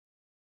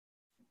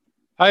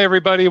Hi,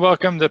 everybody.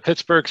 Welcome to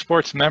Pittsburgh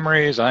Sports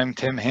Memories. I'm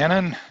Tim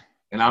Hannon.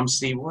 And I'm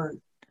Steve Word.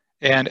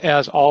 And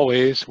as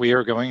always, we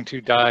are going to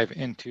dive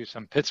into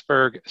some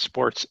Pittsburgh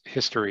sports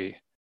history.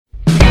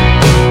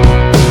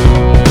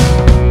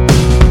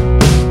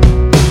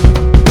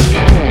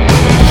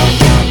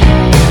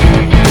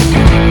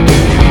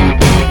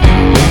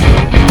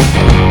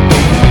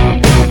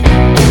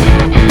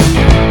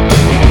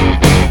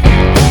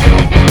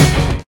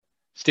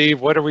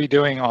 Steve, what are we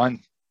doing on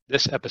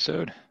this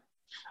episode?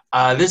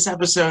 This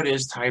episode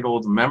is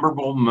titled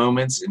Memorable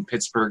Moments in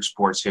Pittsburgh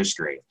Sports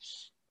History.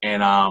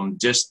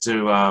 And just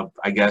to,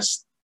 I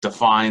guess,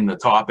 define the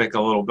topic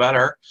a little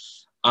better,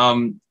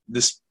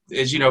 this,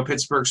 as you know,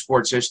 Pittsburgh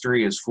sports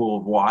history is full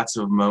of lots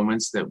of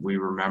moments that we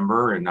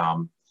remember. And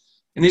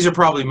these are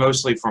probably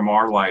mostly from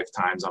our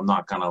lifetimes. I'm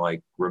not going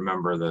to,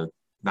 remember the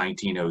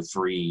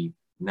 1903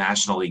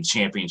 National League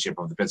Championship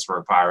of the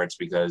Pittsburgh Pirates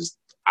because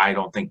I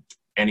don't think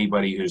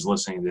anybody who's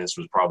listening to this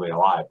was probably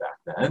alive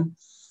back then.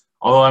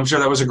 Although I'm sure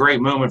that was a great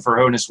moment for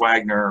Honus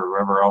Wagner or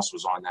whoever else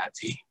was on that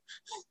team,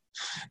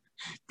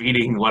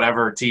 beating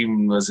whatever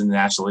team was in the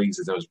National Leagues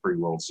at those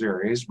pre-World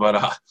Series.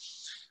 But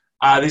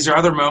these are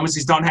other moments.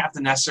 These don't have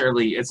to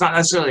necessarily – it's not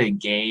necessarily a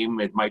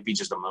game. It might be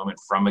just a moment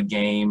from a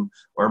game.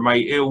 Or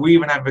we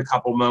even have a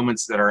couple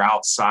moments that are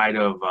outside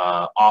of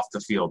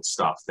off-the-field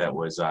stuff that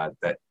was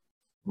that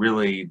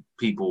really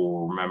people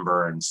will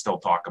remember and still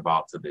talk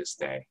about to this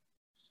day.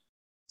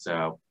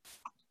 So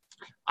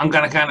I'm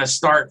going to kind of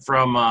start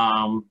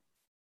from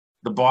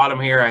the bottom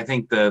here. I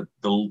think the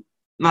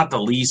not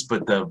the least,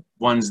 but the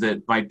ones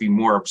that might be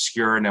more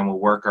obscure, and then we'll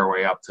work our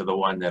way up to the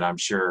one that I'm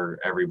sure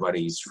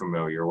everybody's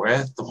familiar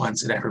with, the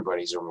ones that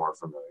everybody's are more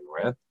familiar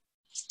with.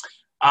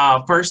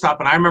 First up,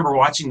 and I remember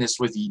watching this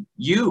with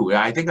you.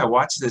 I think I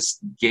watched this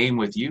game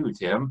with you,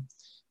 Tim.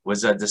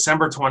 Was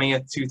December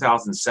 20th,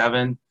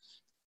 2007.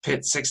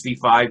 Pitt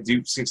 65,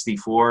 Duke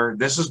 64.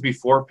 This was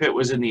before Pitt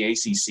was in the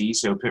ACC,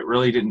 so Pitt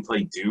really didn't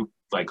play Duke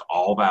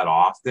all that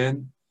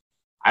often.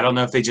 I don't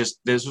know if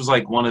this was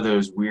one of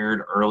those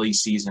weird early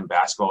season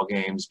basketball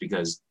games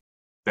because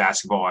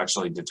basketball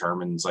actually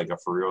determines a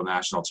for real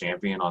national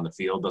champion on the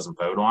field, doesn't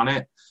vote on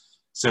it.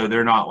 So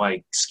they're not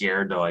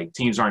scared to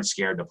teams aren't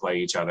scared to play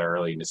each other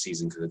early in the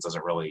season because it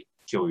doesn't really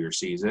kill your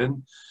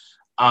season.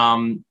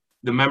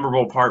 The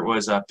memorable part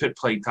was Pitt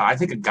played. I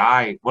think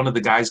one of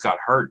the guys got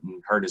hurt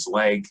and hurt his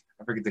leg.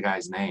 I forget the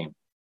guy's name,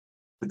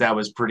 but that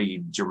was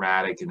pretty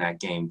dramatic in that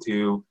game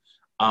too.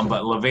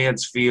 But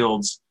Levance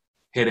Fields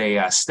hit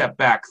a step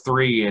back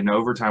three in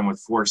overtime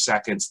with 4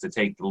 seconds to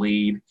take the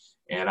lead,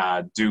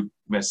 and Duke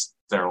missed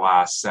their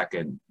last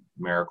second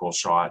miracle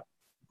shot.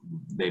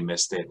 They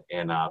missed it,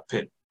 and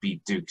Pitt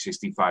beat Duke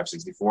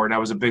 65-64, and that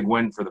was a big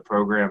win for the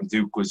program.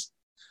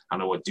 I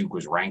don't know what Duke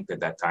was ranked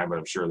at that time, but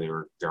I'm sure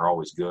they're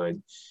always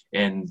good.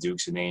 And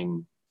Duke's a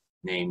name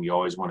you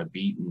always want to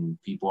beat, and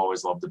people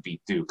always love to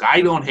beat Duke. I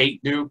don't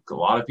hate Duke. A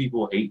lot of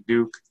people hate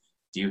Duke.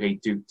 Do you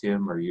hate Duke,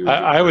 Tim? Or you?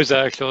 I was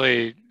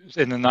actually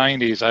in the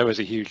 90s. I was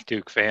a huge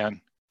Duke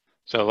fan,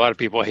 so a lot of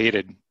people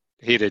hated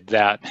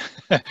that.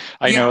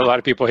 I know a lot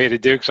of people hated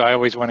Duke, so I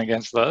always went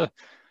against the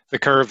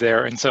curve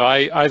there. And so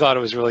I thought it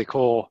was really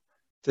cool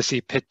to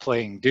see Pitt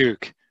playing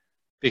Duke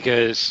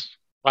because –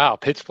 wow,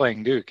 Pitt's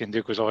playing Duke, and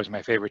Duke was always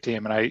my favorite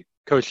team. And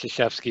Coach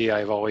Krzyzewski,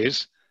 I've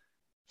always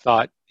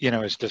thought,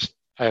 is just,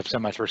 I have so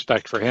much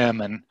respect for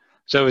him. And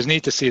so it was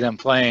neat to see them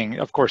playing.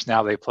 Of course,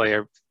 now they play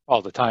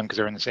all the time because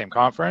they're in the same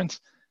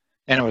conference.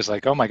 And it was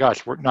like, oh my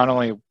gosh, not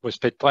only was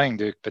Pitt playing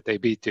Duke, but they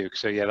beat Duke.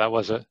 So yeah, that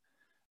was a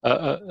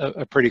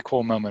pretty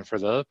cool moment for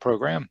the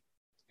program.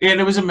 Yeah, and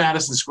it was in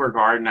Madison Square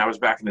Garden. I was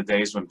back in the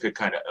days when Pitt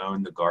kind of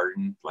owned the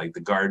Garden. The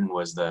Garden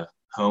was the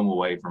home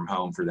away from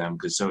home for them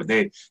because so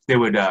they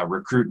would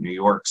recruit New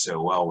York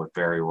so well with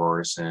Barry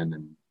Rorison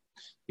and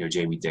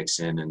Jamie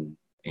Dixon and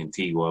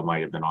Antigua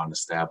might have been on the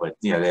staff, but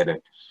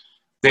they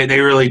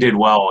really did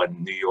well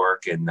in New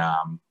York, and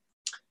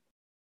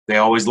they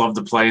always loved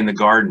to play in the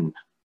Garden.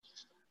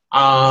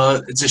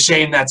 It's a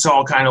shame that's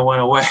all kind of went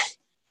away.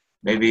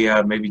 Maybe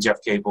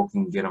Jeff Capel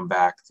can get them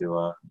back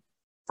to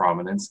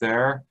prominence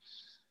there.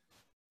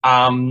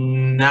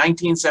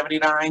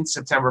 1979,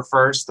 September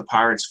 1st, the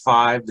Pirates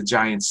 5, the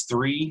Giants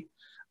 3.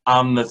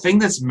 The thing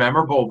that's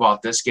memorable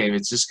about this game,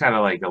 it's just kind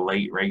of like a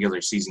late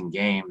regular season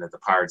game that the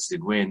Pirates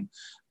did win.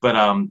 But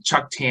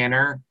Chuck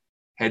Tanner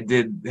had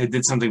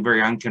did something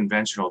very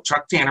unconventional.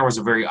 Chuck Tanner was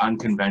a very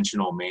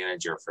unconventional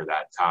manager for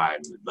that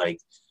time.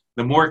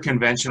 The more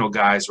conventional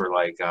guys were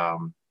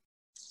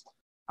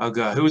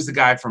who was the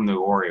guy from the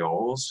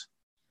Orioles?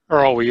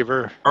 Earl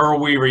Weaver.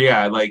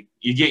 Yeah.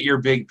 You get your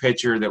big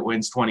pitcher that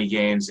wins 20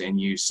 games and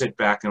you sit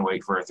back and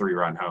wait for a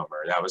 3-run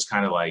homer. That was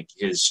kind of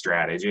his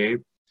strategy.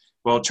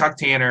 Well, Chuck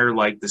Tanner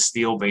liked to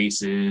steal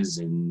bases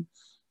and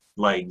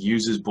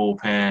use his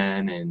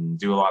bullpen and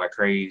do a lot of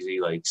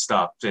crazy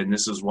stuff. And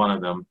this was one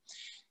of them.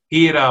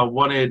 He had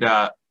wanted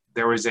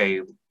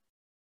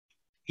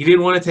he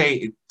didn't want to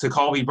take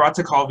Tekulve. He brought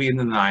Tekulve in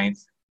the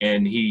ninth,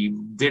 and he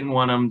didn't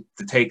want him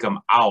to take him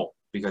out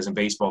because in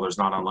baseball there's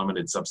not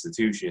unlimited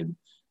substitution.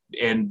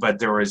 but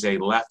there was a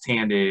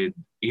left-handed.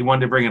 He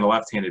wanted to bring in a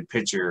left-handed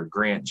pitcher,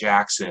 Grant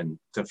Jackson,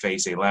 to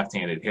face a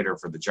left-handed hitter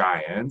for the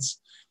Giants.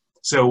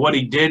 So what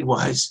he did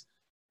was,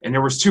 and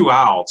there was 2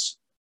 outs,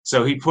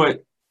 so he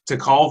put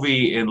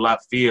Tekulve in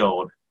left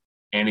field,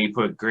 and he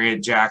put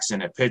Grant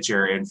Jackson at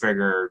pitcher, and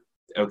figure,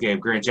 okay, if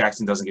Grant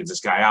Jackson doesn't get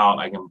this guy out,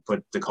 I can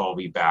put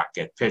Tekulve back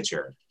at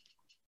pitcher.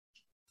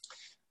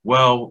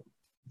 Well,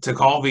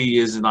 Tekulve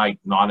is like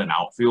not an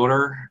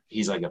outfielder;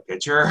 he's like a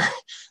pitcher,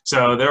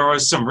 so there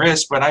was some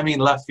risk. But I mean,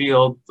 left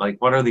field, like,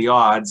 what are the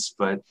odds?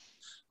 But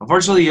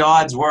unfortunately, the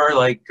odds were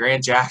like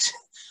Grant Jackson.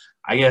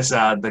 I guess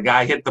the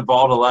guy hit the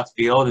ball to left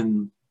field,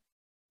 and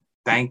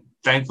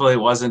thankfully it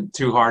wasn't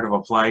too hard of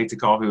a play.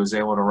 Tekulve was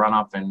able to run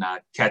up and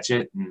catch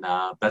it, and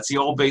that's the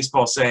old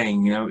baseball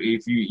saying, you know,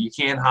 if you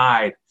can't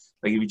hide,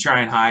 like if you try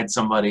and hide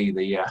somebody,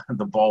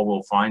 the ball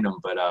will find them.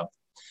 But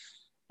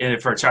and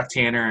for Chuck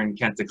Tanner and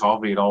Kent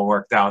Tekulve, it all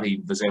worked out.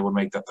 He was able to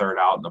make the 3rd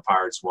out, and the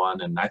Pirates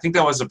won. And I think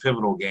that was a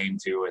pivotal game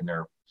too in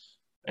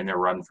their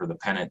run for the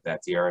pennant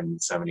that year in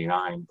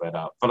 '79. But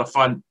a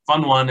fun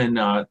one, and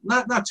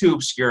not too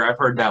obscure. I've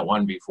heard that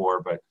one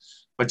before, but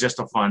just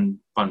a fun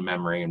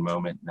memory and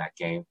moment in that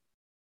game.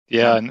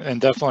 Yeah,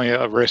 and definitely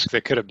a risk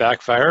that could have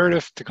backfired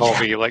if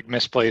Tekulve like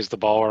misplays the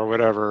ball or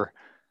whatever.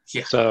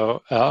 Yeah.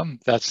 So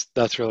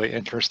that's really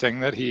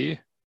interesting that he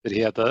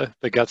had the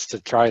guts to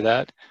try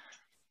that.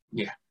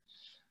 Yeah.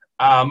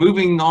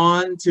 Moving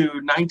on to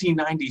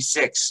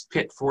 1996,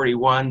 Pitt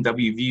 41,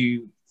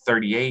 WVU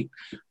 38.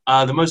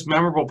 The most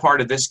memorable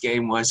part of this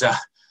game was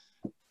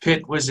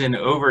Pitt was in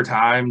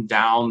overtime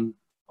down.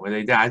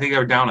 I think they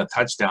were down a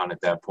touchdown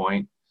at that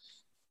point,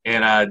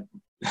 and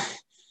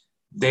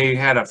they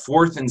had a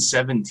 4th and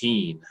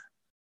 17.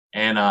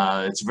 And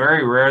it's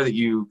very rare that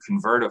you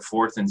convert a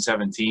 4th and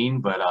 17,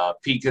 but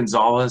Pete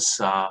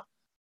Gonzalez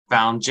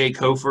found Jake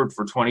Hofert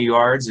for 20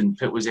 yards, and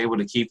Pitt was able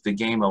to keep the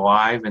game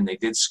alive, and they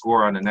did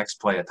score on the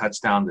next play a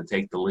touchdown to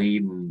take the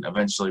lead and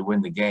eventually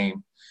win the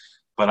game.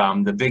 But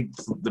the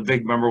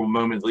big memorable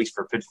moment, at least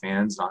for Pitt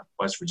fans, not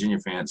West Virginia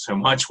fans so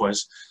much,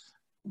 was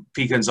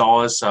Pete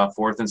Gonzalez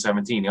 4th and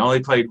 17.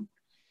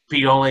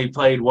 Pete only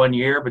played 1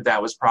 year, but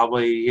that was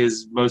probably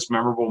his most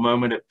memorable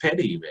moment at Pitt,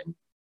 even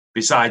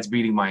besides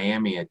beating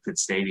Miami at Pitt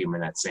Stadium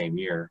in that same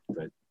year.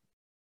 But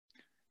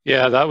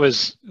yeah, that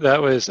was.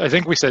 I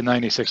think we said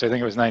 96. I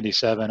think it was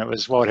 97. It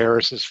was Walt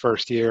Harris's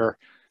first year,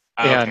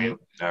 and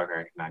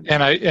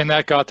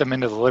that got them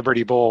into the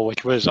Liberty Bowl,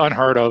 which was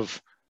unheard of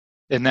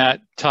in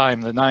that time.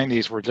 The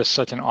 90s were just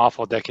such an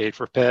awful decade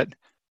for Pitt.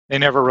 They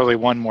never really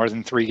won more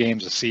than 3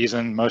 games a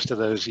season most of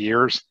those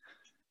years,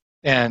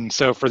 and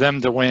so for them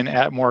to win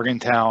at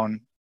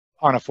Morgantown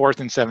on a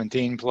 4th and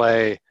 17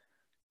 play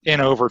in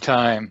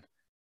overtime,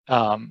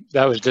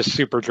 that was just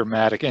super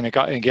dramatic, and it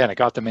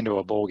got them into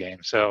a bowl game.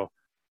 So.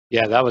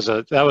 Yeah, that was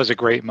a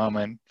great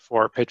moment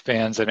for Pitt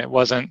fans, and it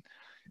wasn't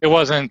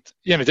it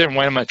didn't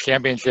win them a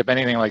championship,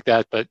 anything like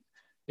that, but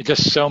it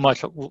just so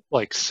much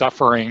like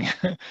suffering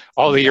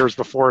all the years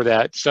before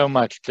that, so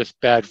much just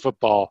bad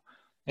football,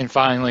 and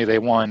finally they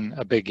won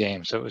a big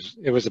game. So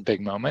it was a big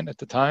moment at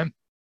the time.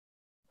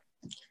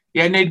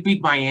 Yeah, and they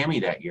beat Miami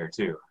that year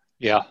too.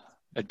 Yeah,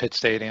 at Pitt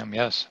Stadium,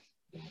 yes.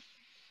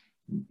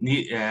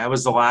 Yeah, that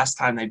was the last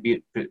time they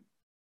beat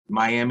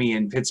Miami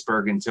and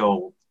Pittsburgh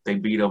until they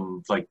beat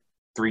them like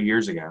 3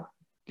 years ago.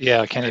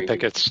 Yeah, Kenny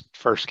Pickett's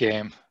first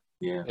game.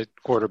 Yeah. At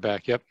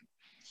quarterback, yep.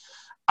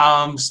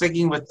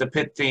 Sticking with the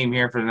Pitt theme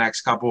here for the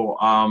next couple.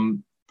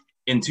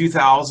 In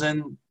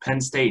 2000, Penn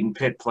State and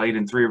Pitt played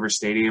in Three River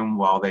Stadium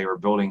while they were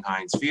building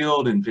Heinz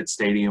Field, and Pitt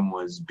Stadium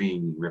was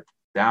being ripped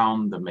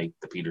down to make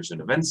the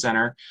Peterson Event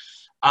Center.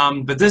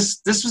 But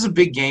this was a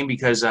big game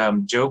because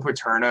Joe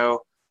Paterno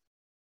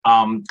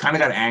kind of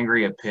got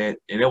angry at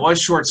Pitt, and it was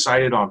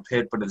short-sighted on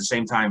Pitt, but at the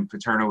same time,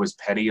 Paterno was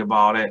petty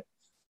about it.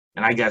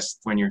 And I guess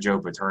when you're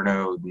Joe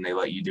Paterno and they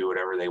let you do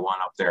whatever they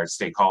want up there at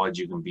State College,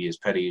 you can be as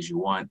petty as you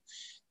want.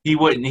 He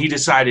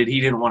decided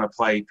he didn't want to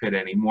play Pitt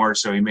anymore,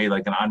 so he made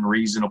like an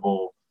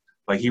unreasonable,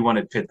 like he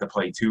wanted Pitt to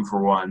play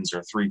 2-for-1s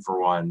or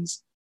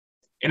 3-for-1s.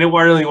 And it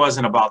really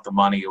wasn't about the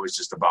money. It was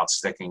just about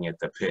sticking at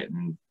the Pitt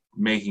and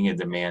making a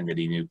demand that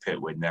he knew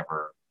Pitt would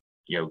never,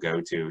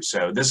 go to.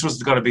 So this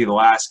was going to be the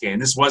last game.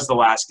 This was the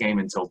last game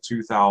until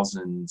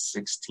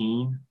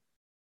 2016.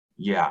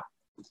 Yeah.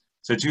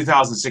 So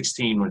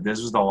 2016,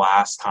 this was the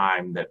last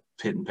time that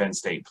Pitt and Penn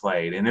State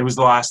played. And it was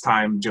the last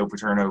time Joe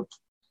Paterno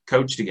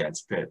coached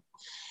against Pitt.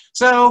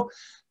 So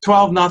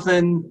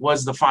 12-0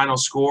 was the final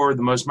score.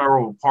 The most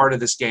memorable part of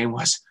this game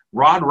was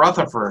Rod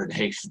Rutherford,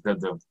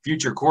 the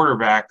future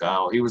quarterback.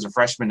 He was a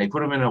freshman. They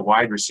put him in a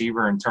wide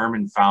receiver, and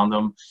Turman found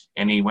him.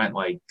 And he went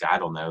like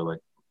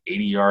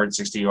 80 yards,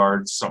 60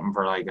 yards, something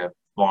for like a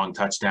long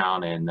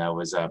touchdown, and it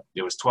was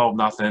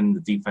 12-0. The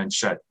defense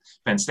shut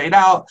Penn State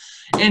out,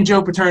 and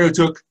Joe Paterno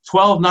took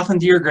 12-0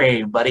 to your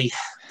grave, buddy.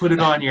 Put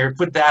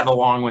that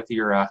along with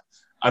your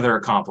other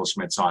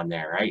accomplishments on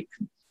there, right?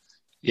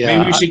 Yeah.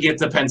 Maybe we should get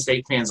the Penn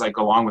State fans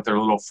along with their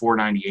little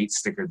 498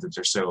 sticker that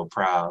they're so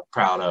proud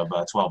of,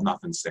 a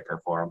 12-0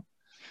 sticker for them.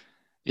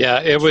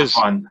 Yeah, it was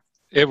fun.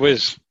 It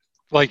was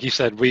like you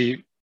said.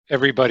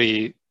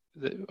 everybody,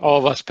 all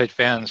of us Pitt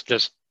fans,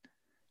 just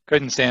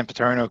couldn't stand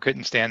Paterno,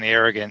 couldn't stand the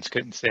arrogance,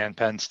 couldn't stand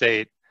Penn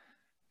State.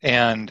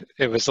 And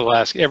it was the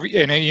last, and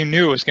you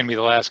knew it was going to be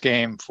the last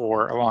game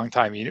for a long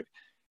time. You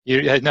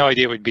had no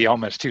idea it would be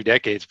almost 2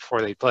 decades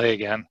before they play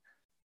again.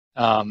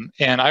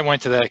 And I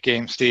went to that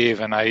game, Steve,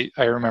 and I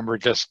remember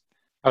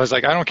I was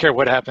like, I don't care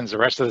what happens the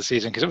rest of the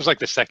season, because it was like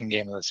the second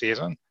game of the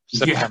season,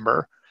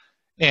 September.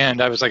 Yeah.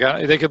 And I was like,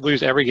 they could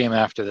lose every game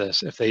after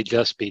this if they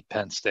just beat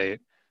Penn State.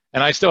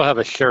 And I still have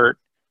a shirt.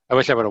 I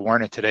wish I would have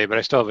worn it today, but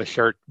I still have a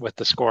shirt with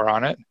the score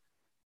on it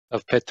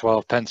of Pitt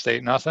 12, Penn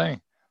State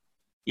nothing.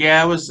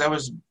 Yeah, that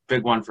was a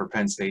big one for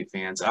Penn State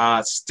fans.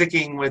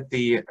 Sticking with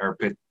Pitt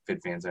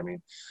fans,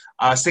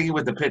 sticking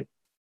with the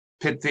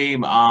Pitt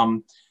theme.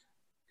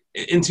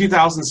 In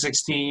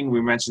 2016,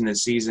 we mentioned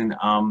this season,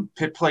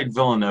 Pitt played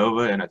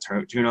Villanova in a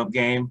tune-up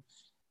game,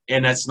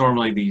 and that's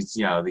normally these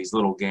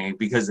little games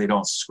because they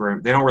don't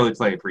really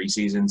play a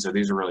preseason, so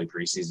these are really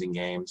preseason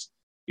games,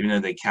 even though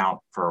they count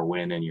for a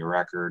win in your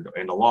record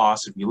and a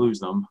loss if you lose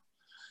them.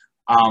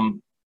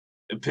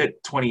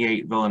 Pitt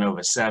 28,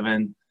 Villanova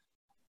 7.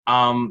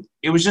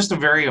 It was just a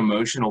very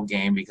emotional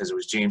game because it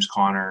was James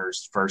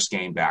Conner's first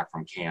game back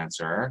from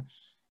cancer.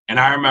 And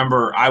I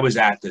remember I was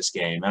at this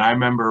game, and I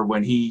remember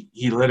when he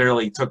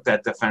literally took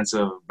that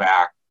defensive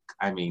back.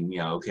 I mean,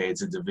 okay,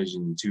 it's a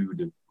Division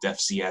II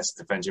FCS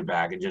defensive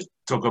back, and just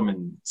took him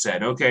and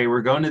said, okay,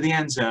 we're going to the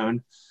end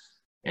zone.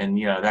 And,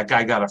 that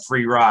guy got a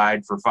free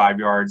ride for 5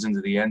 yards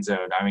into the end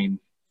zone. I mean,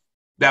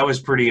 that was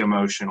pretty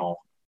emotional.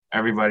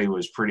 Everybody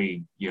was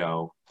pretty,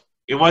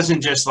 it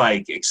wasn't just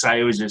like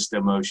excited. It was just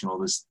emotional. It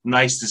was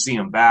nice to see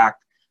him back.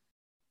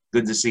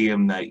 Good to see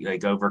him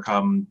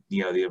overcome,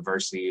 the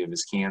adversity of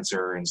his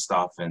cancer and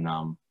stuff. And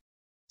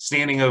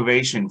standing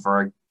ovation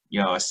for a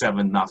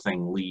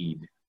 7-0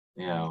 lead,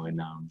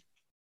 and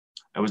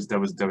that was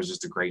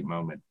just a great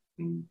moment.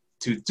 And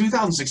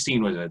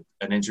 2016 was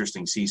an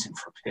interesting season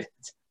for Pitt.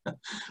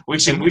 We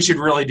should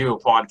really do a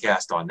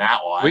podcast on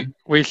that one.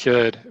 We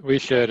should,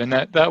 and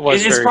that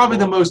was. It's probably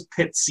cool. The most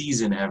Pitt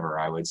season ever,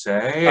 I would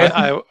say.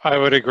 I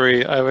would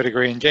agree.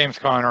 And James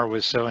Conner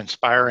was so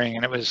inspiring,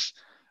 and I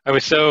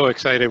was so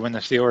excited when the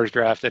Steelers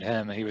drafted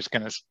him. He was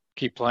going to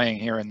keep playing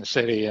here in the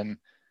city, and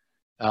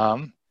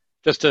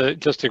just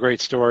a great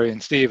story.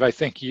 And Steve, I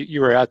think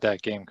you were at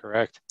that game,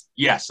 correct?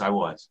 Yes, I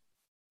was.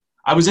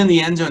 I was in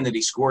the end zone that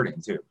he scored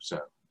in too.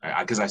 So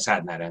because I sat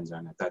in that end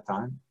zone at that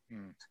time.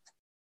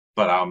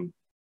 But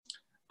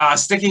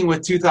sticking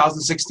with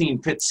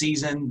 2016 Pitt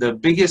season, the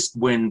biggest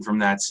win from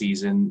that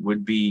season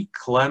would be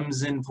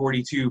Clemson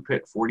 42,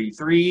 Pitt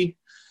 43.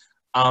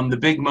 The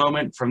big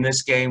moment from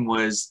this game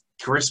was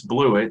Chris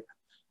Blewett,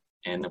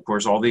 and of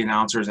course all the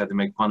announcers had to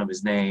make fun of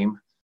his name.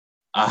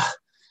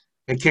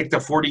 He kicked a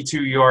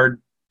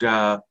 42-yard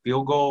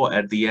field goal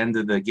at the end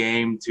of the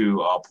game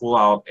to pull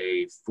out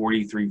a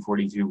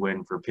 43-42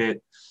 win for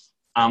Pitt.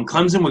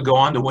 Clemson would go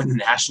on to win the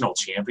national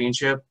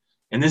championship,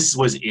 and this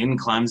was in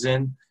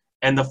Clemson.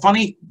 And the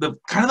funny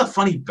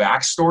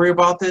backstory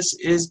about this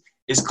is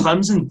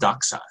Clemson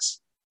ducks us.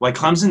 Like,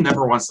 Clemson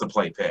never wants to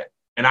play Pitt.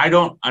 And I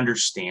don't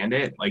understand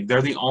it. Like,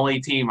 they're the only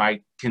team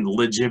I can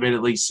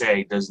legitimately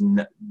say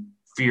doesn't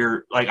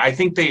fear. Like, I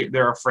think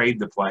they're afraid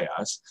to play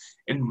us.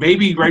 And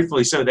maybe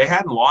rightfully so. They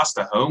hadn't lost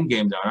a home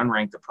game to an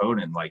unranked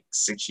opponent in like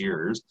 6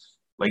 years.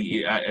 Like,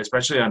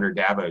 especially under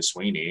Dabo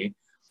Swinney.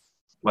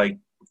 Like,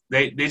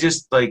 they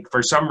just, like,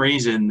 for some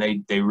reason,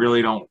 they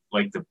really don't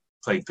like to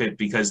play Pitt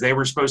because they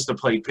were supposed to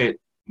play Pitt.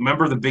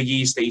 Remember the Big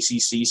East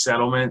ACC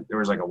settlement? There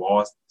was like a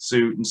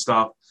lawsuit and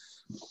stuff.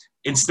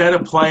 Instead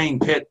of playing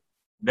Pitt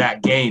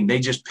that game, they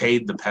just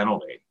paid the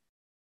penalty.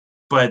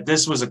 But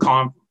this was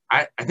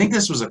I think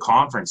this was a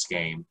conference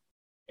game,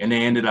 and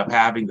they ended up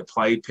having to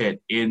play Pitt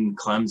in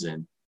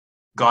Clemson.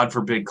 God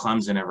forbid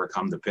Clemson ever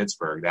come to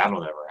Pittsburgh.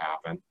 That'll never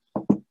happen.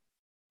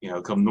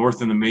 Come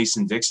north of the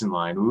Mason-Dixon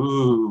line.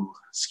 Ooh,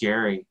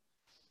 scary.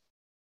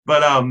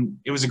 But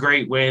it was a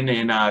great win,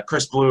 and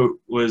Chris Blewett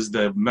was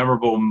the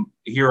memorable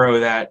hero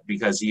of that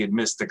because he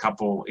missed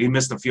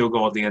a field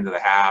goal at the end of the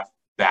half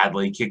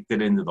badly, kicked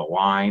it into the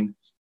line.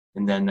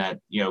 And then that,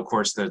 of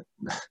course, the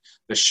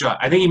shot.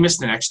 I think he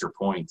missed an extra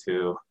point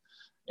too,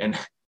 and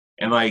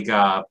like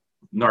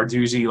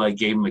Narduzzi like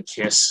gave him a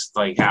kiss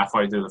like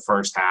halfway through the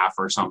first half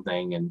or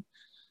something, and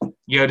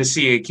to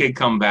see a kid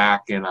come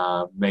back and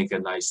make a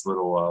nice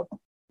little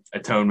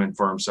atonement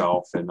for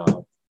himself, and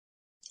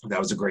that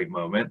was a great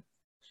moment.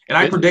 And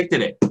I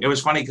predicted it. It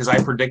was funny because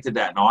I predicted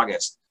that in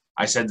August.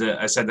 I said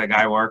the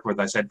guy I work with,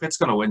 I said, Pitt's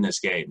going to win this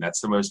game. That's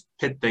the most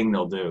Pitt thing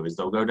they'll do is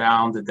they'll go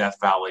down to Death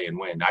Valley and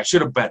win. I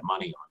should have bet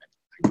money on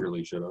it. I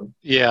really should have.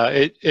 Yeah,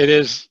 it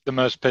is the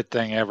most Pitt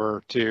thing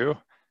ever to,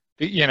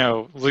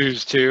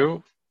 lose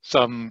to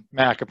some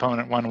MAC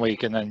opponent one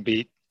week and then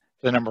beat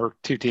the number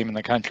 2 team in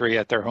the country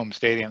at their home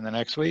stadium the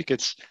next week.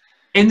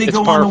 And they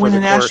go on to win the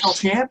national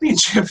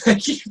championship.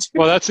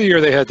 Well, that's the year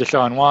they had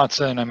Deshaun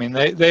Watson. I mean,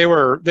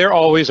 they're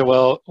always a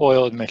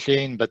well-oiled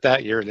machine, but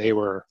that year they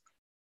were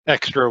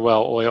extra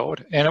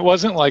well-oiled. And it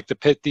wasn't like the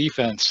Pitt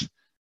defense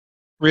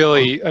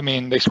really, I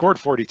mean, they scored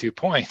 42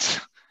 points,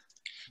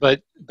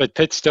 but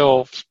Pitt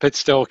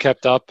still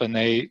kept up, and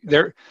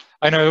they're.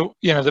 I know,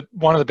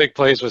 one of the big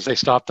plays was they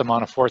stopped them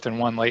on a 4th and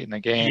 1 late in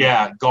the game.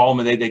 Yeah,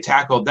 Gallman, they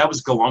tackled. That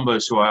was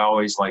Columbus, who I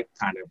always kind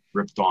of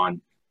ripped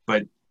on,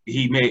 but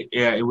he made.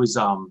 Yeah, it was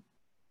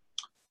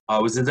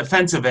a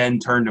defensive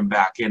end turned him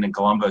back in, and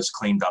Columbus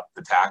cleaned up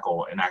the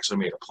tackle and actually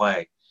made a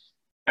play.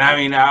 And I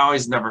mean, I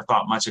always never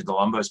thought much of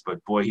Columbus,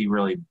 but boy, he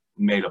really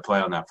made a play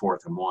on that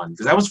 4th and 1,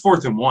 because that was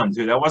 4th and 1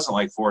 too. That wasn't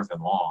like 4th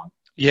and long.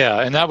 Yeah,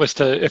 and that was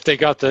if they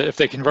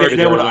converted,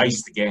 they would have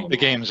iced the game. The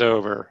game's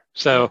over.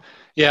 So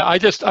yeah,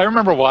 I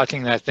remember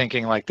watching that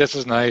thinking like, this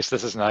is nice.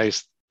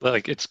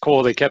 Like, it's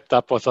cool they kept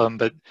up with them,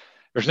 but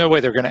there's no way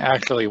they're going to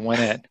actually win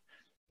it.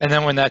 And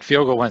then when that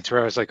field goal went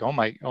through, I was like, oh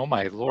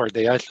my Lord,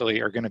 they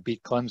actually are going to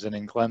beat Clemson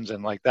in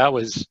Clemson. Like, that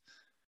was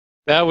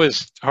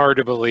hard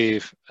to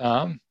believe.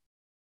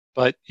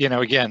 But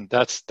again,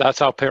 that's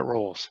how Pitt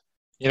rolls.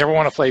 You never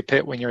want to play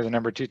Pitt when you're the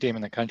number 2 team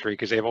in the country,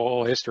 because they have a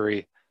whole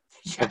history.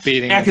 Yeah,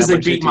 because they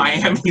beat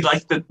Miami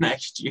like the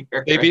next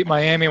year. They beat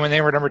Miami when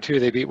they were number 2.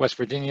 They beat West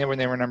Virginia when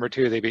they were number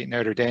 2. They beat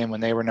Notre Dame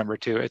when they were number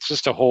 2. It's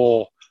just a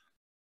whole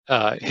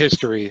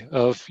history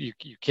of you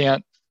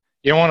don't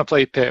want to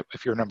play Pitt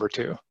if you're number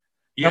 2.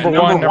 Yeah,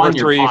 number 1, number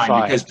 3, fine,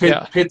 5.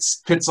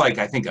 Because Pitt's like,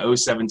 I think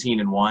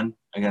 17-1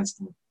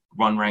 against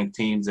 1 ranked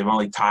teams. They've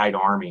only tied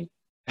Army.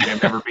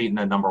 They've never beaten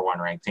a number 1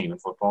 ranked team in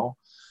football.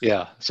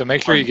 Yeah, so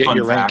make sure you get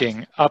your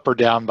ranking up or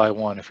down by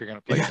 1 if you're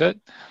going to play Pitt.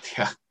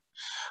 Yeah.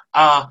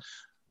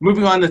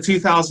 Moving on to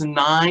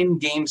 2009,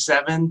 Game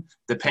 7,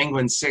 the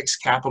Penguins 6,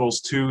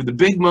 Capitals 2. The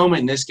big moment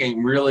in this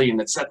game, really,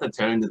 and it set the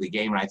tone to the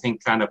game, and I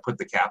think kind of put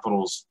the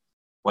Capitals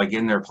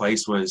in their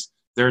place, was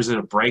there's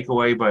a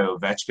breakaway by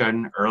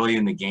Ovechkin early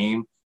in the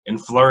game,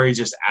 and Fleury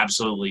just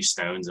absolutely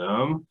stones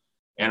him.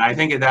 And I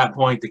think at that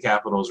point, the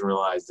Capitals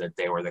realized that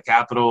they were the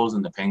Capitals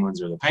and the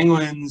Penguins are the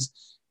Penguins.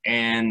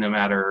 And no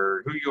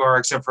matter who you are,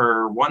 except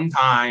for one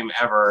time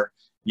ever,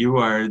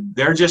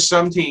 they're just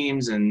some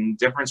teams in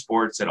different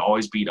sports that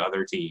always beat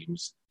other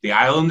teams. The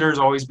Islanders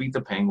always beat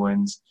the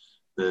Penguins.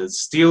 The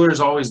Steelers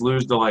always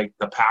lose to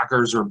the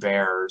Packers or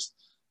Bears.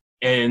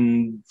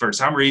 And for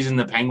some reason,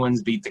 the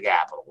Penguins beat the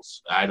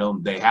Capitals.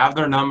 They have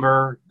their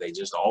number. They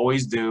just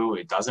always do.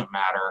 It doesn't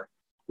matter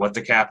what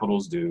the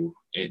Capitals do.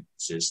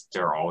 It's just,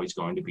 they're always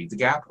going to beat the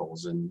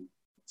Capitals. And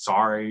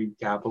sorry,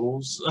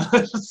 Capitals.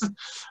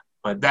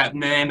 But they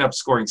ended up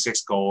scoring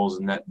 6 goals,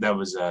 and that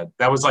was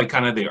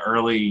kind of the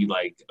early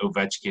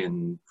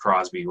Ovechkin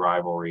Crosby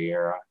rivalry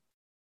era.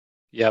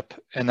 Yep,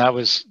 and that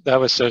was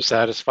so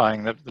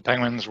satisfying. The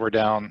Penguins were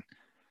down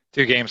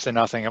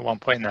 2-0 at one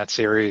point in that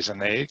series,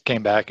 and they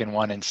came back and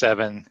won in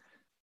 7.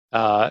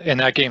 And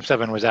that Game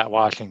 7 was at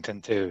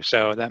Washington too,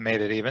 so that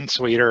made it even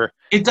sweeter.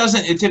 It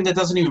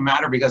doesn't even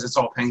matter because it's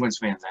all Penguins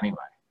fans anyway.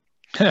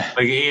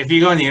 If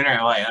you go on the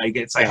internet,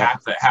 it's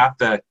half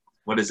the.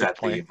 What is that?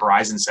 The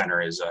Verizon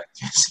Center is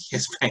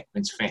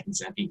Penguins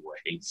fans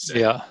anyway.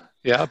 So.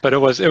 Yeah, but it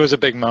was a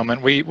big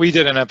moment. We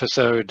did an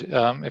episode.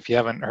 If you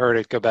haven't heard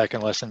it, go back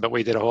and listen. But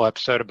we did a whole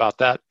episode about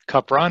that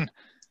Cup run,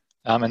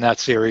 and that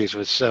series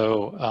was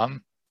so.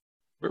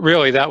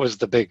 Really, that was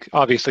the big.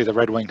 Obviously, the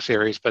Red Wing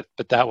series, but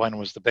that one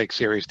was the big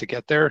series to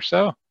get there.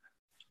 So.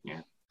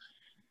 Yeah.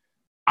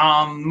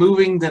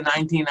 Moving to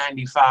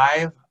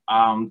 1995,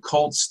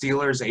 Colts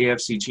Steelers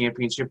AFC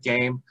Championship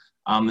game.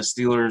 The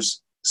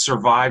Steelers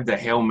survived the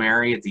Hail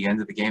Mary at the end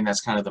of the game.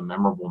 That's kind of the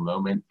memorable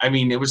moment. I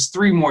mean, it was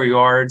 3 more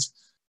yards,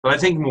 but I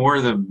think more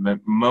of the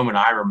moment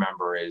I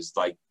remember is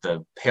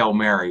the Hail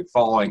Mary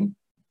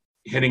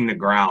hitting the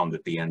ground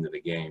at the end of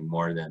the game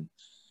more than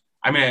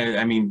 – I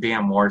mean,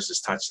 Bam Morris's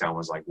touchdown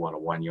was a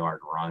 1-yard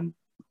run.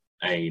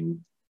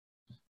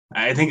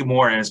 I think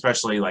more, and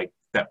especially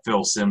that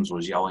Phil Simms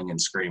was yelling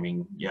and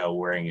screaming,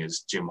 wearing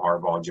his Jim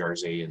Harbaugh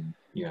jersey and,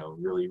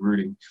 really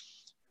rooting.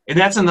 And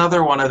that's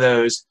another one of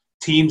those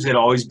teams that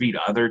always beat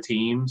other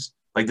teams.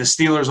 The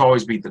Steelers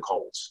always beat the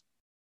Colts.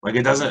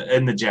 It doesn't –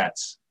 and the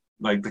Jets.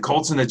 The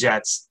Colts and the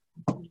Jets,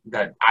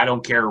 that I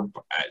don't care.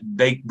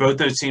 Both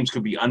those teams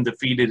could be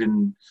undefeated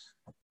and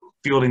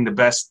fielding the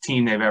best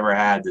team they've ever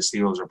had. The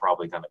Steelers are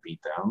probably going to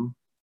beat them.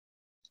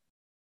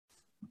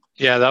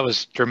 Yeah, that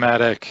was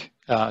dramatic.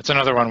 It's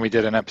another one we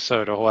did a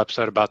whole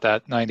episode about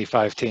that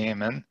 95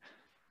 team.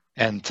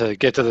 And to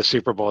get to the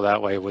Super Bowl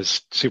that way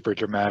was super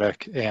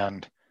dramatic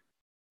and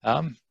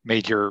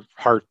made your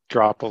heart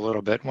drop a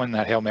little bit when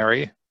that Hail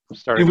Mary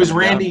started. It was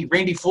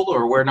Randy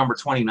Fuller, wear number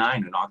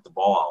 29, who knocked the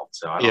ball out.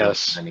 So I don't know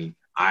if there's any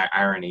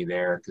irony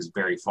there, because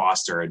Barry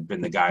Foster had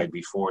been the guy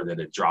before that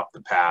had dropped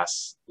the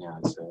pass. Yeah,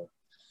 so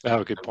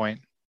good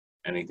point.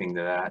 Anything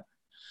to that.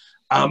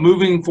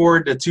 Moving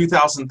forward to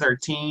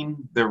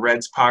 2013, the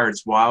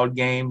Reds-Pirates Wild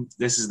game.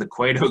 This is the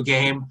Cueto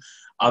game.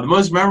 The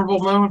most memorable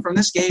moment from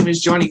this game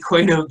is Johnny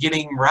Cueto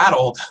getting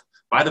rattled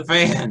by the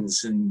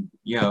fans. And,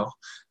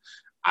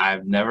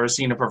 I've never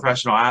seen a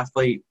professional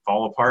athlete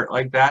fall apart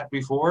like that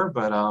before,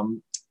 but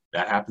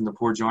that happened to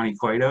poor Johnny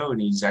Cueto,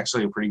 and he's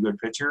actually a pretty good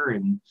pitcher,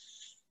 and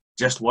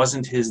just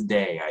wasn't his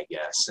day, I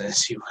guess,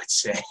 as you would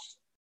say.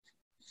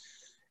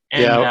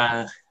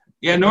 And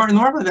Yeah,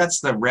 normally that's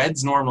the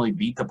Reds normally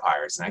beat the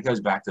Pirates, and that goes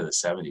back to the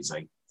 70s.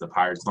 Like, the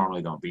Pirates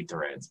normally don't beat the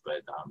Reds.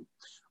 But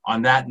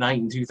on that night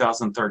in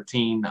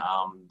 2013,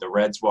 the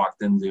Reds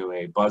walked into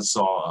a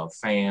buzzsaw of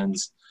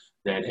fans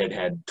that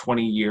had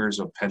 20 years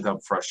of pent-up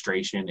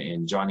frustration,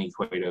 and Johnny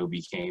Cueto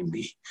became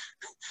the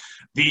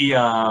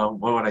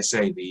what would I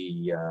say,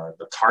 the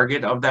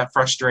target of that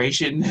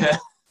frustration,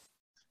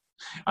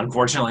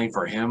 unfortunately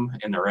for him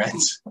and the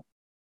Reds.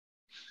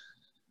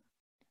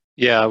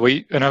 Yeah,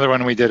 another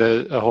one we did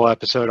a whole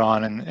episode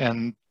on,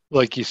 and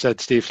like you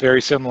said, Steve,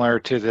 very similar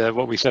to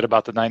what we said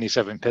about the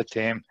 '97 Pitt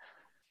team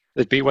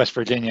that beat West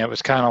Virginia. It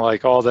was kind of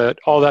like all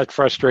that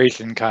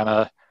frustration kind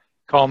of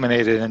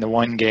culminated into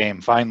one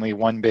game. Finally,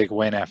 one big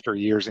win after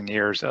years and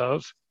years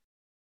of,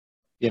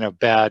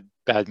 bad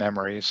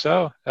memories.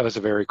 So that was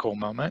a very cool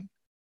moment.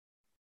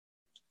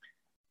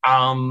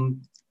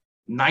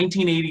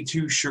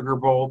 1982 Sugar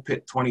Bowl,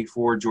 Pitt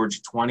 24,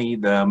 Georgia 20.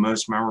 The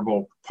most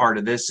memorable part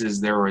of this is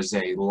there was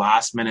a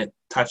last-minute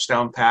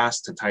touchdown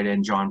pass to tight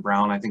end John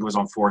Brown. I think it was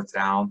on 4th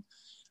down.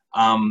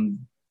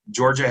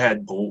 Georgia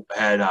had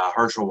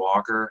Herschel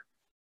Walker,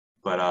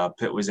 but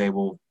Pitt was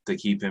able to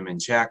keep him in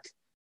check.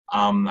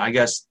 I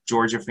guess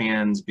Georgia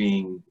fans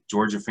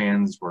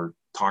were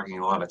talking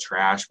a lot of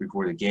trash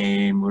before the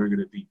game. We're going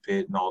to beat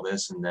Pitt and all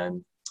this, and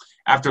then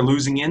after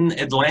losing in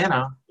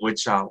Atlanta,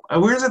 which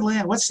where's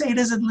Atlanta? What state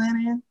is Atlanta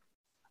in?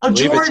 Oh,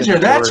 Georgia.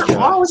 That's right.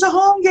 Oh, it was a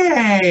home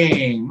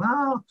game.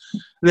 Oh,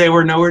 they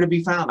were nowhere to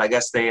be found. I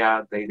guess they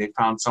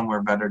found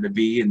somewhere better to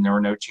be, and there were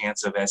no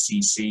chance of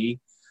SEC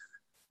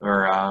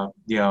or I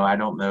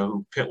don't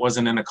know. Pitt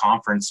wasn't in a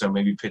conference, so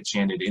maybe Pitt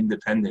chanted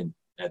independent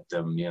at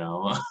them.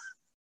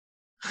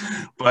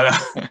 But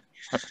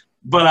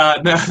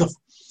no,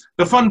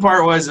 the fun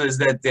part was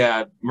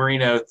that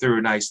Marino threw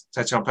a nice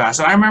touchdown pass.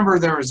 And I remember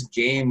there was a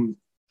game,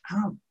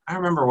 I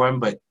remember when,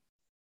 but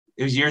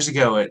it was years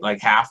ago at like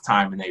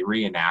halftime, and they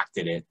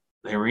reenacted it.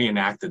 They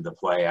reenacted the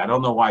play. I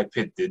don't know why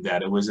Pitt did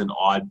that. It was an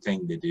odd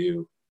thing to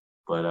do,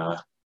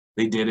 but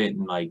they did it.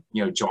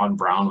 And John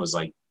Brown was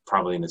like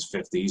probably in his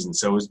 50s, and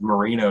so was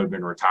Marino, had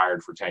been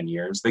retired for 10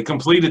 years. They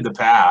completed the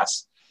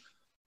pass.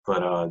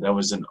 But that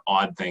was an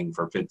odd thing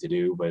for Pitt to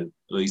do. But at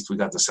least we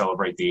got to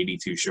celebrate the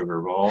 '82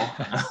 Sugar Bowl.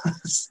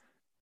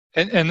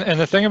 and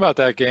the thing about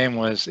that game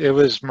was it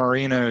was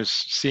Marino's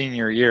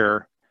senior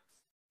year,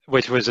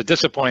 which was a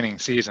disappointing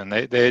season.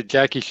 They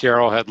Jackie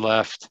Sherrill had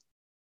left,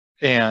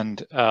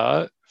 and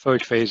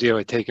Foch Fazio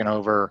had taken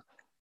over,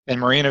 and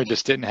Marino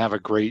just didn't have a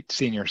great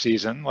senior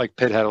season. Like,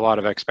 Pitt had a lot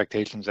of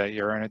expectations that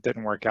year, and it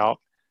didn't work out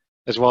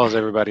as well as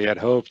everybody had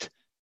hoped.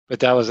 But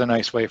that was a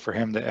nice way for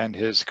him to end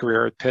his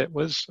career at Pitt,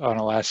 was on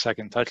a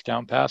last-second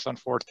touchdown pass on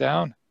 4th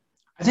down.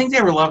 I think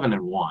they were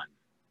 11-1.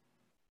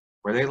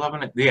 Were they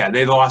 11? Yeah,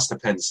 they lost to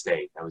Penn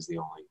State. That was the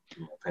only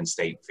Penn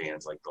State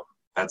fans like them.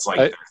 That's like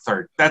their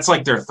third. That's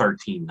like their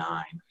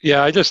 13-9.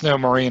 Yeah, I just know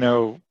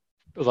Marino,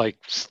 like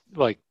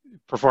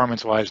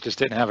performance-wise, just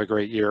didn't have a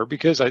great year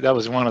because that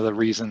was one of the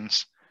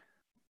reasons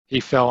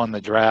he fell in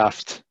the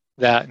draft.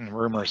 That and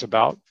rumors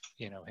about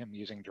him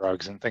using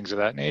drugs and things of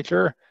that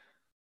nature.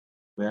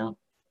 Yeah.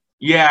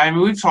 Yeah, I mean,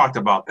 we've talked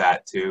about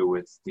that too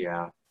with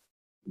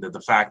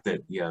the fact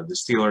that the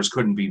Steelers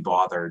couldn't be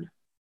bothered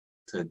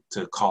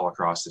to call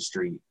across the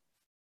street,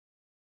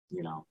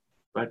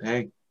 But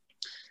hey,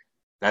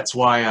 that's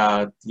why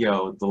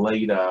the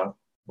late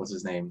what's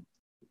his name,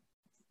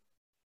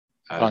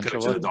 coach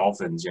of the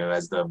Dolphins,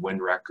 has the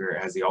win record,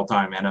 has the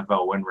all-time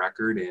NFL win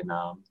record, and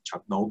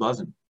Chuck Noll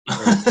doesn't.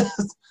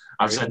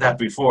 I've said that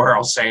before.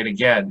 I'll say it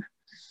again.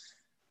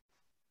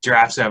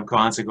 Drafts have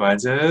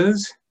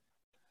consequences.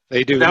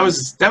 They do. That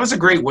was a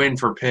great win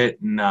for Pitt,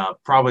 and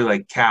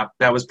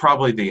that was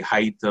probably the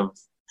height of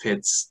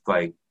Pitt's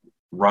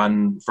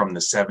run from the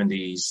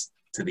 70s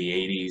to the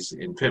 80s,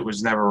 and Pitt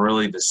was never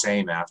really the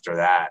same after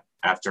that.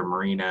 After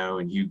Marino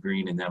and Hugh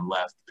Green and them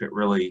left, Pitt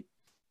really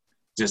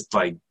just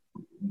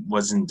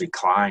was in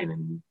decline,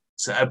 and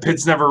so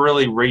Pitt's never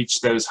really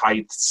reached those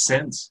heights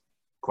since.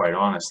 Quite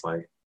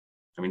honestly,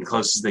 I mean, the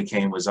closest they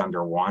came was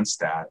under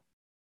Wannstedt.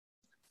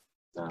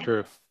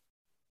 True.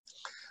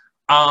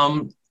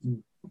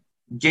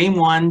 Game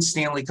 1,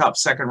 Stanley Cup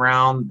second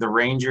round, the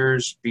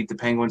Rangers beat the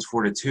Penguins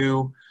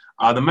 4-2.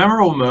 The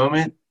memorable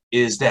moment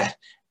is that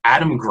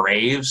Adam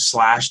Graves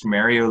slashed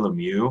Mario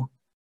Lemieux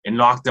and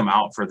knocked him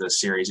out for the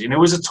series. And it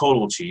was a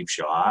total cheap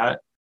shot.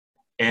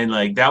 And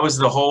that was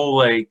the whole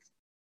I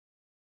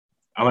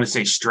want to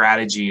say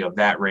strategy of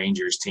that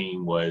Rangers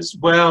team was,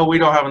 well, we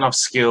don't have enough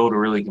skill to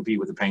really compete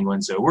with the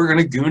Penguins, so we're going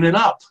to goon it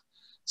up.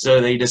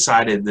 So they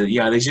decided that,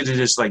 they should have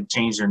just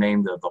changed their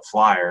name to the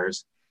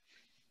Flyers.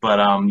 But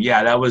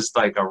that was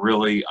a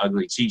really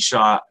ugly cheap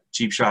shot.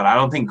 I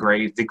don't think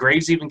did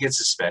Graves even get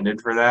suspended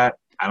for that?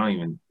 I don't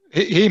even.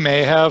 He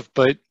may have,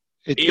 but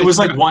it was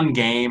one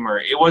game, or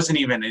it wasn't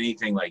even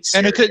anything serious.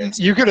 And it didn't.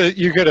 You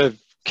could have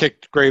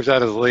kicked Graves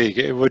out of the league.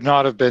 It would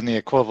not have been the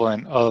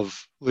equivalent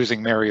of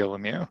losing Mario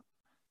Lemieux.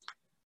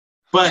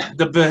 But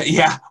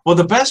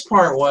the best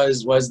part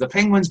was the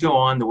Penguins go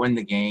on to win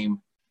the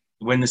game,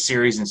 win the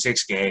series in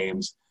 6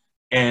 games.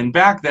 And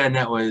back then,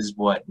 that was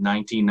what,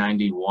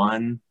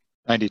 1991?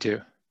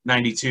 92.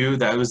 92?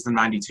 That was the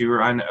 92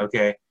 run?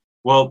 Okay.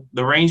 Well,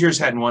 the Rangers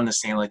hadn't won the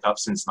Stanley Cup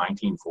since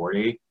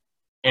 1940.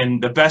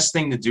 And the best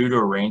thing to do to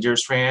a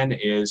Rangers fan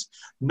is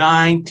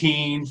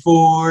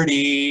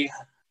 1940.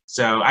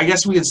 So I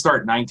guess we can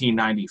start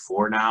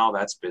 1994 now.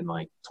 That's been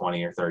like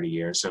 20 or 30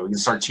 years. So we can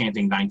start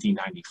chanting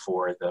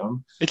 1994 at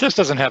them. It just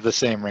doesn't have the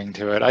same ring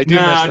to it. I do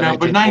miss the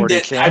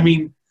 1940 chant. I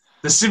mean,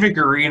 the Civic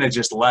Arena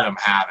just let them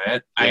have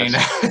it. Yes.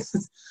 I mean,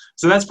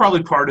 so that's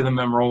probably part of the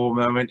memorable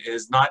moment,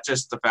 is not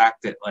just the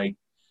fact that like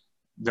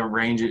the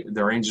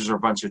Rangers are a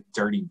bunch of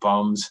dirty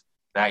bums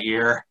that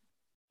year,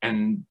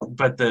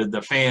 but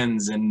the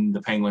fans and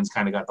the Penguins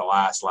kind of got the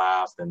last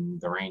laugh,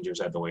 and the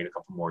Rangers had to wait a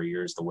couple more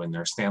years to win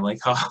their Stanley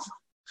Cup.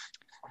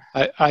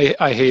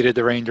 I hated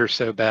the Rangers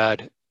so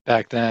bad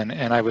back then,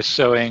 and I was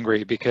so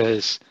angry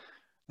because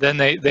then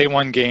they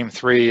won game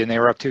 3 and they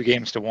were up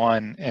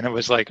 2-1, and it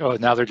was like, oh,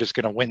 now they're just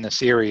going to win the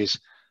series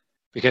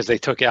because they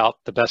took out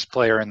the best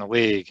player in the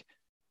league.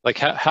 Like,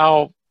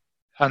 how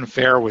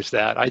unfair was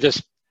that? I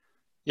just,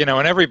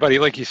 and everybody,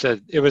 like you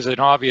said, it was an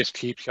obvious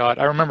cheap shot.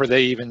 I remember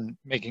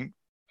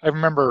I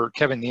remember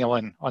Kevin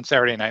Nealon on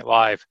Saturday Night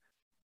Live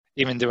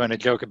even doing a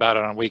joke about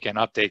it on Weekend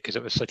Update because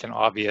it was such an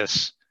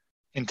obvious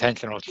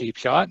intentional cheap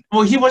shot.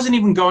 Well, he wasn't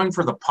even going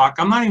for the puck.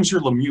 I'm not even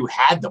sure Lemieux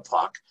had the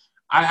puck.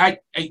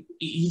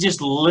 He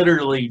just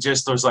literally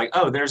just was like,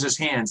 oh, there's his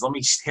hands. Let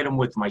me hit him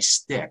with my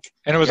stick.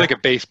 And it was like a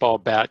baseball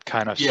bat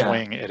kind of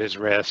swing at his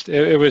wrist.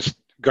 It was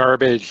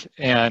garbage,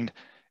 and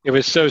it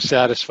was so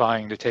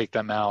satisfying to take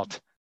them out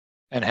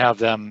and have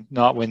them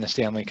not win the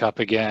Stanley Cup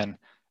again.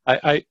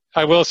 I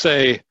will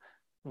say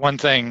one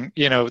thing,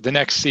 the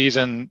next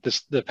season,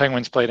 the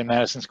Penguins played in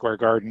Madison Square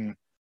Garden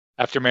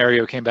after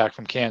Mario came back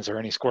from cancer,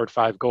 and he scored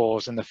 5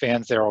 goals, and the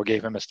fans there all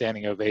gave him a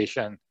standing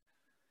ovation.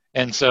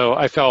 And so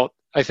I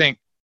think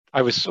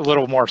I was a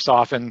little more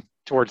softened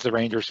towards the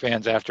Rangers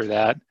fans after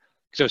that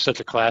because it was such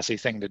a classy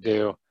thing to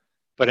do.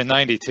 But in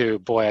 92,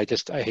 boy, I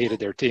hated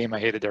their team. I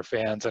hated their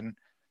fans. And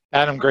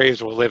Adam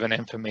Graves will live in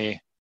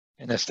infamy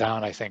in this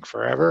town, I think,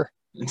 forever.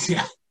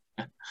 Yeah.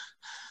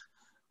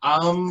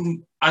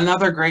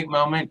 Another great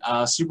moment,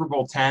 Super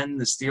Bowl 10,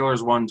 the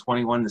Steelers won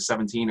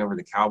 21-17 over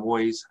the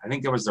Cowboys. I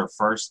think it was their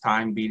first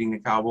time beating the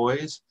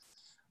Cowboys.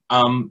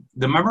 The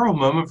memorable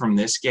moment from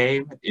this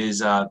game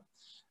is Roy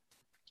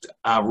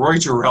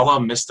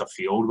Gerela missed a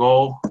field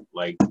goal.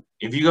 Like,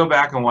 if you go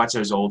back and watch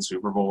those old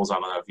Super Bowls, I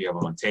don't know if you have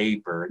them on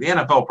tape, or the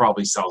NFL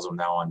probably sells them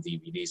now on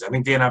DVDs. I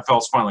think the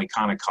NFL's finally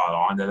kind of caught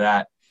on to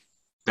that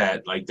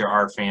like there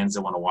are fans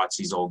that want to watch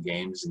these old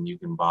games, and you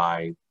can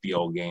buy the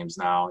old games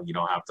now. You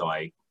don't have to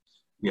like,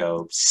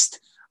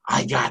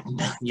 I got,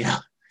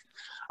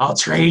 I'll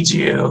trade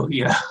you,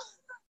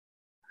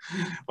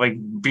 like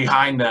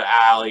behind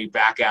the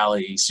back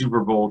alley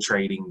Super Bowl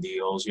trading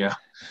deals. Yeah.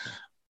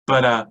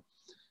 But,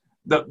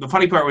 the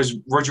funny part was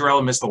Roy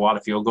Gerela missed a lot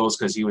of field goals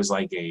because he was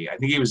I think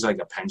he was like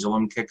a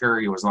pendulum kicker.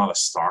 He was not a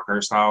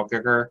stalker style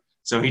kicker.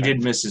 So he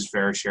did miss his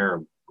fair share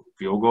of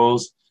field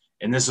goals.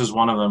 And this was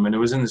one of them. And it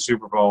was in the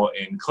Super Bowl.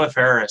 And Cliff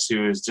Harris,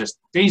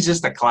 he's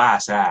just a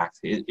class act.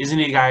 Isn't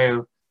he a guy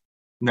who,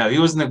 no, he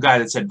wasn't the guy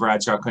that said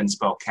Bradshaw couldn't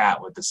spell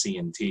cat with the C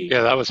and T.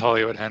 Yeah, that was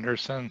Hollywood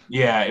Henderson.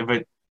 Yeah,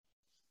 but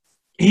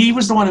he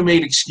was the one who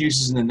made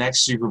excuses in the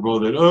next Super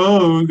Bowl that,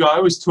 I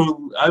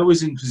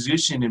was in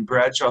position and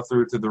Bradshaw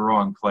threw it to the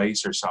wrong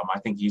place or something. I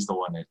think he's the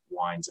one that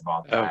whines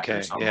about that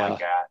or something like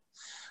that.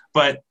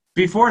 But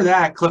before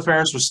that, Cliff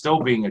Harris was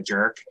still being a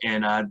jerk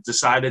and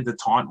decided to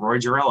taunt Roy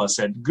Gerela,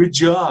 said, good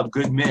job,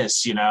 good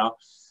miss,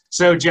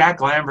 So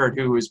Jack Lambert,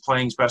 who was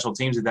playing special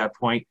teams at that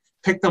point,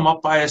 picked him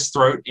up by his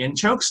throat and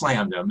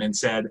chokeslammed him and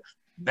said,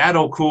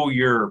 that'll cool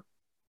your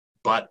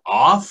butt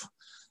off.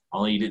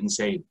 Only he didn't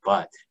say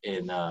butt.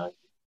 And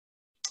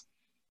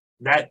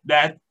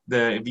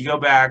if you go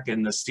back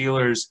and the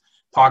Steelers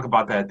talk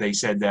about that, they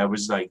said that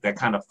was like, that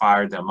kind of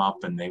fired them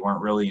up, and they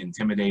weren't really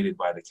intimidated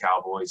by the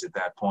Cowboys at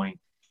that point.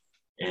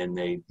 And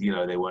they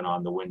went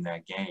on to win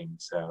that game.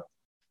 So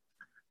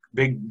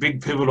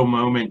big pivotal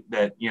moment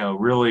that,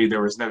 really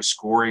there was no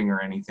scoring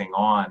or anything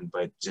on,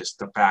 but just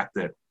the fact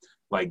that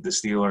like the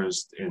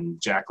Steelers and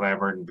Jack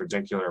Lambert in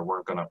particular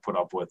weren't going to put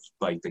up with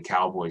like the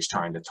Cowboys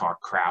trying to talk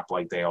crap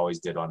like they always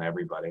did on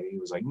everybody. He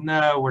was like,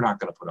 no, we're not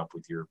going to put up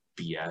with your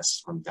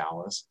BS from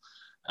Dallas.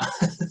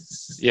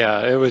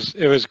 Yeah, it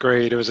was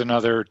great. It was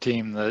another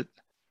team that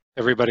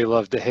everybody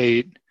loved to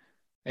hate,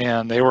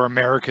 and they were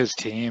America's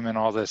team and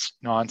all this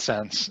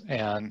nonsense.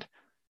 And,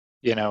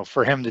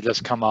 for him to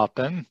just come up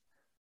and,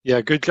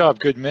 yeah, good job,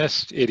 good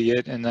miss,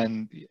 idiot. And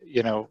then,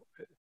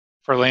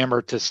 for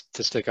Lambert to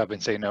stick up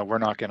and say, no, we're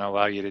not going to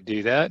allow you to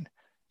do that,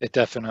 it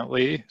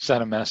definitely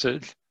sent a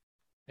message.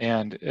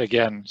 And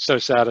again, so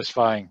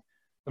satisfying.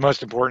 The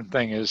most important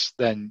thing is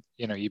then,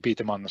 you beat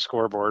them on the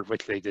scoreboard,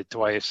 which they did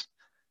twice.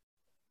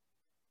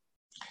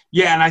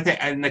 Yeah, and I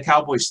think the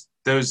Cowboys,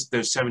 those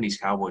 70s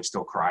Cowboys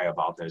still cry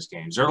about those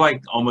games. They're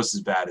like almost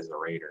as bad as the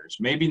Raiders.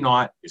 Maybe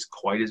not as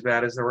quite as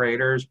bad as the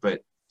Raiders,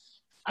 but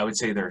I would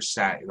say they're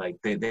sad. Like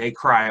they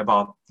cry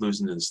about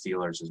losing to the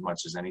Steelers as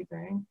much as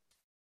anything.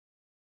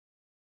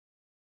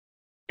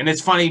 And it's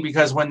funny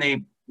because when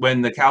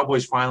the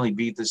Cowboys finally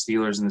beat the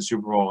Steelers in the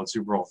Super Bowl in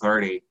Super Bowl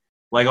 30,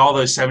 like all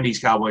those 70s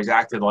Cowboys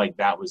acted like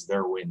that was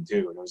their win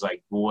too. And it was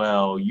like,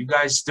 well, you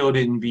guys still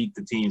didn't beat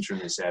the teams from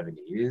the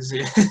 70s.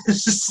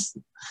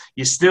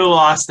 You still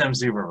lost them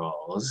Super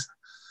Bowls.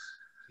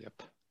 Yep.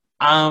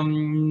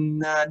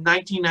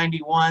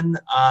 1991,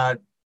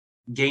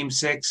 Game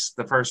 6,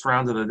 the first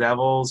round of the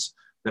Devils.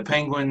 The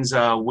Penguins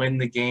win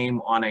the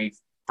game on a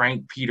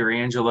Frank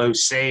Pietrangelo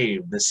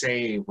save, the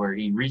save where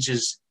he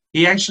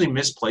actually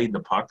misplayed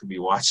the puck if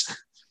you watched.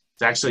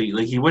 It's actually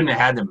like he wouldn't have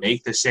had to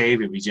make the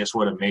save if he just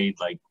would have made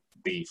like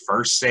the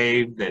first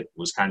save that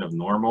was kind of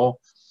normal.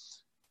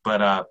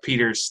 But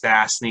Peter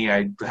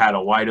Stastny had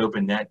a wide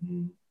open net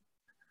and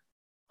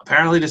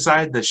apparently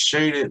decided to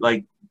shoot it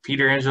like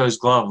Pietrangelo's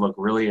glove looked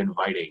really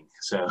inviting.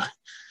 So,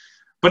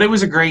 but it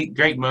was a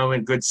great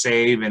moment, good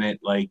save, and it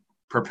like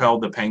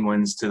propelled the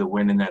Penguins to the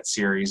win in that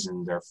series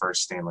and their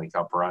first Stanley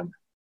Cup run.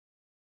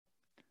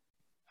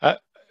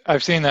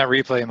 I've seen that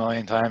replay a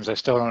million times. I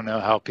still don't know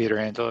how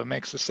Pietrangelo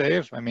makes the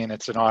save. I mean,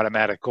 it's an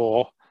automatic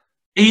goal.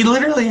 He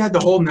literally had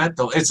the whole net,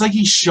 though. It's like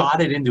he shot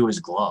it into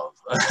his glove.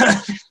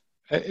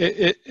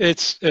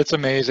 It's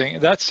amazing.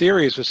 That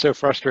series was so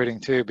frustrating,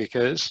 too,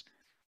 because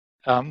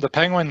the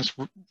Penguins,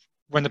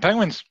 when the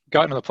Penguins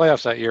got into the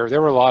playoffs that year,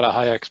 there were a lot of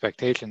high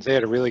expectations. They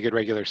had a really good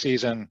regular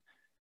season,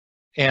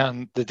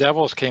 and the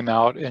Devils came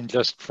out and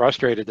just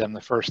frustrated them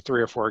the first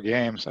 3 or 4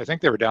 games. I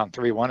think they were down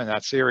 3-1 in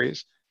that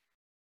series.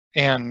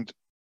 And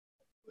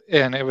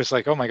it was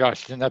like, oh my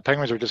gosh, and the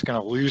Penguins were just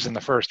going to lose in the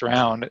first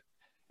round.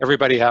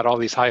 Everybody had all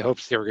these high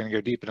hopes they were going to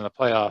go deep into the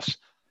playoffs.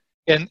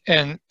 And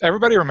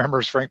everybody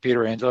remembers Frank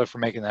Pietrangelo for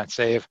making that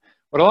save.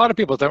 What a lot of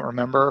people don't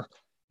remember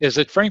is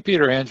that Frank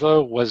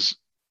Pietrangelo was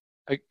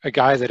a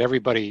guy that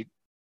everybody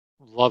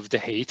loved to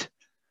hate.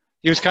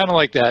 He was kind of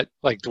like that,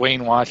 like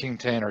Dwayne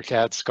Washington or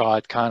Chad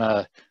Scott, kind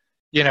of,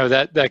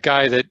 that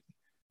guy that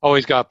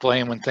always got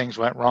blamed when things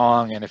went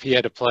wrong. And if he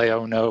had to play,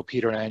 oh no,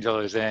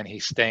 Pietrangelo's in, he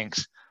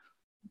stinks.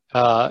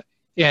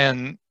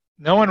 And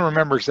no one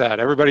remembers that.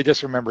 Everybody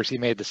just remembers he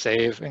made the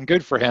save, and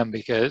good for him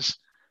because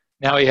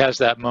now he has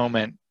that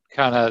moment.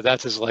 Kind of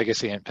that's his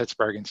legacy in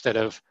Pittsburgh instead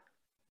of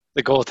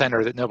the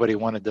goaltender that nobody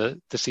wanted to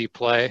see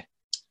play.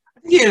 I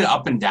think he had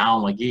up and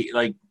down. Like he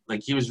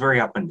was very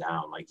up and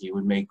down. Like he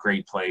would make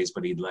great plays,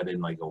 but he'd let in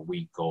like a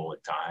weak goal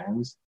at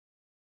times.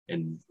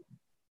 And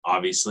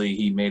obviously,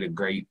 he made a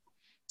great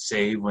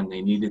save when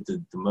they needed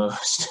the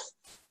most.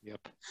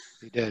 Yep,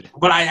 he did.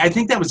 But I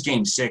think that was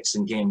Game 6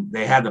 and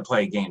they had to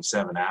play Game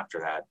 7 after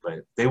that. But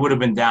they would have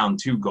been down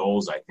 2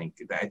 goals, I think.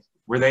 They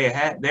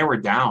were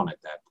down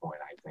at that point,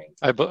 I think.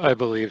 I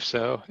believe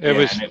so. It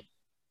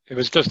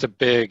was just a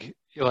big,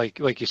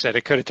 like you said,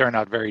 it could have turned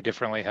out very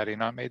differently had he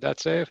not made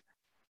that save.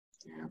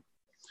 Yeah.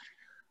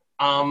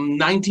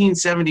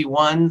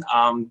 1971,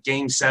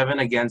 Game 7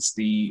 against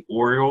the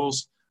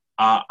Orioles.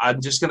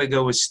 I'm just going to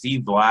go with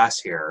Steve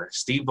Blass here.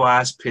 Steve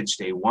Blass pitched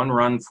a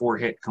 1-run,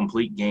 4-hit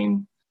complete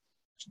game.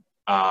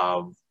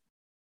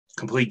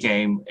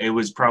 It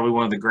was probably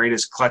one of the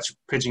greatest clutch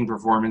pitching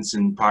performances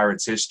in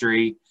Pirates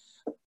history.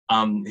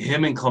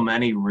 Him and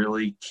Clemente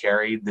really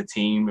carried the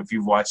team. If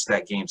you've watched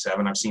that Game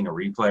 7, I've seen a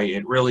replay.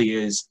 It really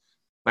is.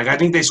 Like, I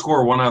think they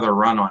score one other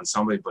run on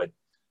somebody, but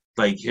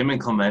like him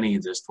and Clemente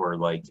just were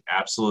like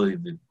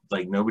absolutely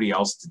like nobody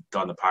else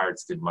on the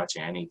Pirates did much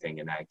of anything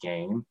in that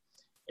game.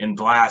 And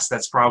Blast,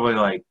 that's probably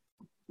like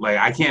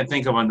I can't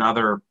think of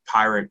another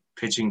Pirate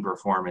pitching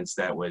performance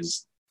that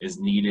was as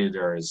needed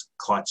or as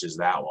clutch as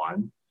that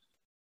one.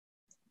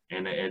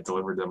 And it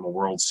delivered them a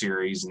World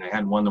Series, and they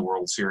hadn't won the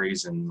World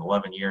Series in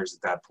 11 years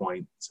at that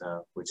point,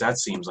 which that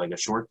seems like a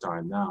short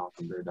time now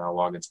compared to how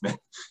long it's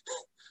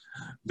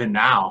been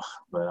now.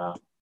 But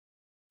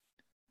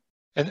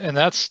and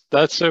that's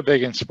so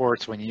big in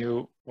sports when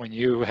you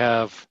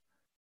have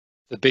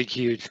the big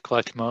huge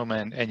clutch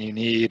moment and you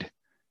need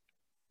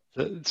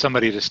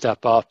somebody to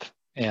step up,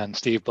 and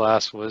Steve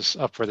Blass was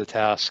up for the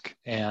task.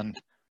 And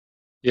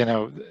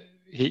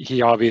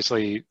he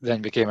obviously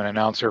then became an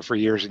announcer for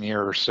years and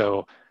years,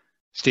 so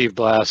Steve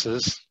Blass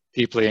is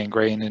deeply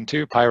ingrained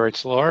into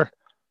Pirates lore.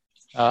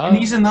 And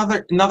he's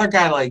another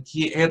guy, like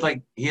he had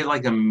like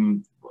a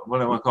what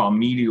do I call a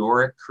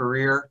meteoric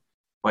career,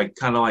 like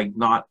kind of like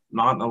not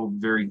a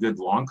very good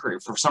long career.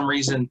 For some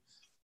reason,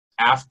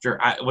 after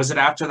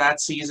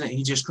that season,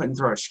 he just couldn't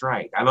throw a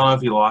strike. I don't know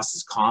if he lost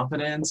his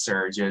confidence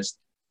or just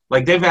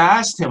like they've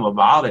asked him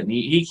about it, and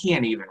he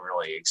can't even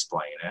really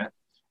explain it.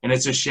 And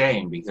it's a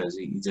shame because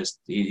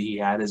he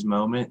had his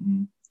moment,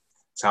 and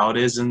it's how it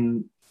is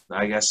in,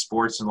 I guess,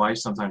 sports and life.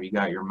 Sometimes you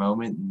got your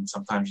moment, and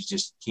sometimes you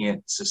just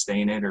can't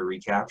sustain it or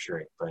recapture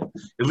it. But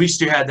at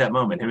least you had that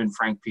moment, him and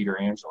Frank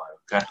Pietrangelo.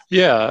 Okay.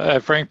 Yeah,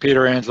 Frank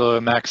Pietrangelo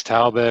and Max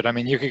Talbot. I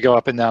mean, you could go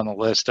up and down the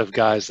list of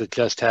guys that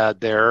just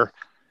had their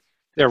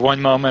one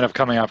moment of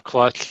coming up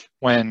clutch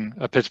when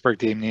a Pittsburgh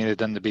team needed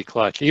them to be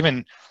clutch.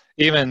 Even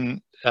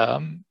some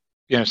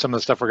of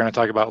the stuff we're going to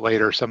talk about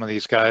later, some of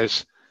these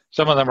guys,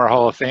 some of them are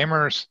Hall of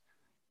Famers.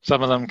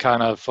 Some of them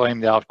kind of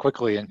flamed out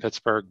quickly in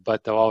Pittsburgh,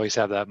 but they'll always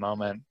have that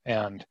moment.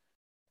 And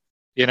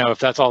if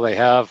that's all they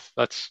have,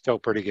 that's still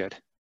pretty good.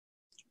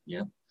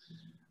 Yeah.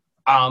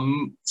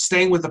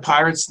 Staying with the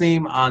Pirates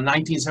theme,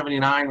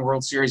 1979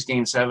 World Series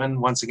Game 7.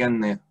 Once again,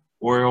 the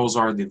Orioles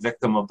are the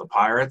victim of the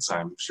Pirates.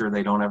 I'm sure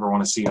they don't ever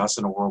want to see us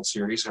in a World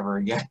Series ever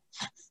again.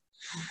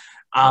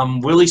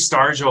 Willie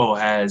Stargell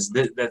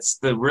that's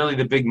really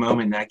the big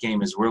moment in that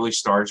game is Willie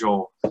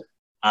Stargell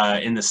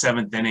in the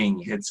 7th inning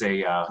hits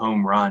a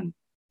home run,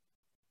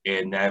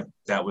 and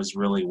that was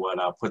really what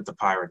put the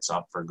Pirates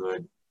up for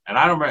good. And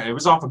I don't remember, it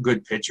was off a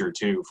good pitcher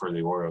too for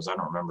the Orioles. I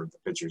don't remember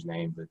the pitcher's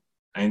name, but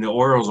I mean the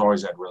Orioles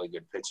always had really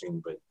good pitching,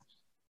 but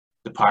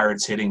the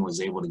Pirates hitting was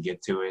able to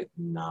get to it,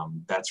 and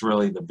that's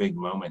really the big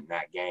moment in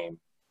that game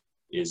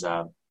is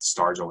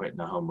Stargell hitting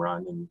a home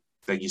run. And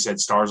like you said,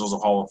 Stargell's a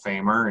Hall of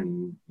Famer,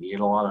 and he hit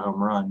a lot of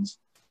home runs,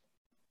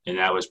 and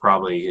that was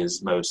probably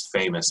his most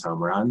famous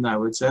home run, I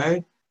would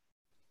say.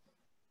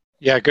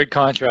 Yeah, good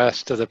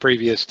contrast to the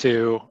previous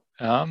two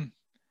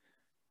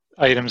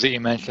items that you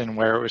mentioned,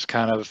 where it was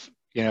kind of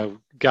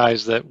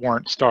guys that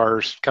weren't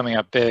stars coming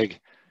up big.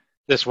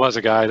 This was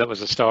a guy that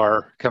was a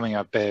star coming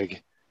up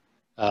big.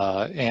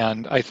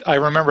 And I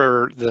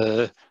remember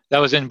that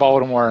was in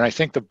Baltimore, and I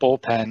think the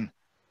bullpen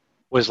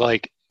was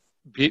like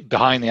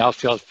behind the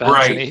outfield fence,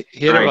 right, and he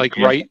hit it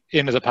right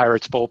into the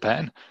Pirates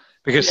bullpen,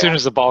 because as soon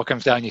as the ball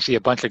comes down, you see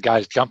a bunch of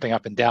guys jumping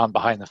up and down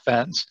behind the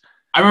fence.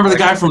 I remember the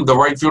guy from the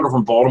right fielder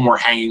from Baltimore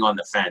hanging on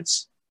the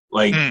fence,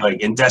 like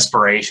in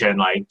desperation,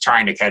 like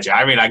trying to catch it.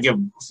 I mean, I give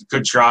him a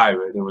good try,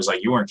 but it was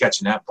like you weren't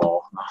catching that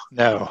ball.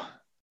 No.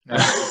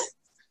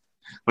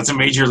 What's a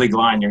major league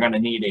line? You're going to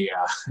need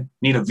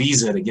a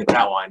visa to get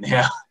that one.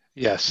 Yeah.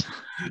 Yes.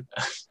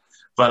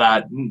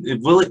 But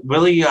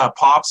Willie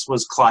Pops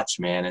was clutch,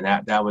 man,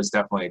 and that was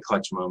definitely a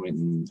clutch moment.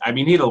 And I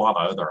mean, he had a lot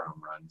of other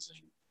home runs.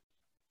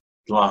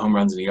 A lot of home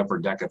runs in the upper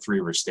deck of Three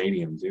River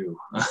Stadium too.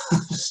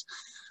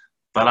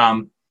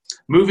 But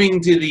moving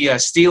to the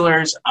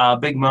Steelers,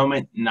 big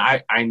moment, and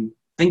I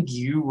think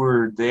you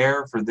were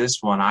there for this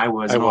one. I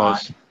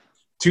was.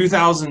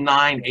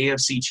 2009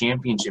 AFC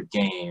Championship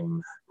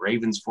game.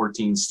 Ravens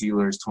 14,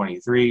 Steelers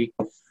 23.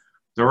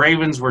 The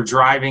Ravens were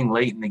driving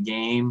late in the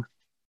game.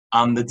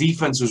 The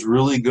defense was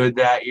really good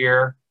that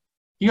year.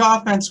 The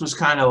offense was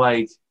kind of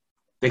like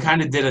they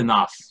kind of did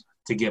enough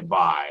to get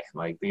by.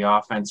 Like the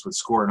offense would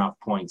score enough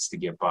points to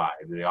get by.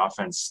 The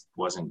offense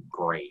wasn't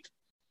great.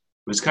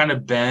 It was kind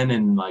of Ben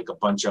and like a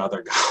bunch of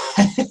other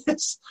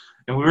guys.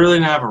 And we really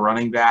didn't have a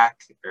running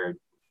back. Or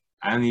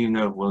I don't even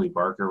know if Willie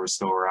Barker was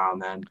still around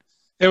then.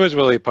 It was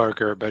Willie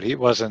Parker, but he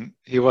wasn't.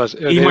 He was.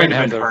 He might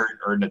have been hurt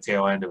or in the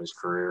tail end of his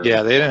career.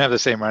 Yeah, they didn't have the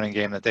same running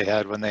game that they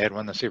had when they had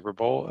won the Super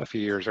Bowl a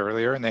few years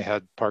earlier, and they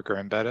had Parker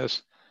and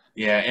Bettis.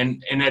 Yeah,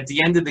 and at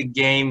the end of the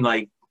game,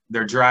 like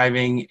they're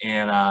driving,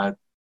 and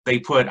they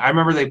put. I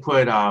remember they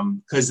put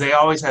because they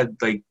always had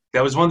like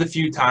that was one of the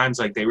few times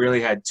like they really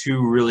had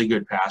two really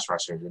good pass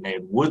rushers, and they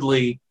had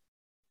Woodley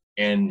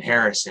and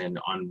Harrison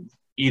on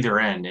either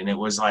end, and it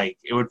was like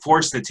it would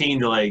force the team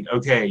to like,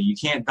 okay, you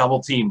can't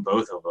double team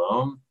both of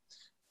them.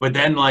 But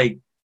then, like,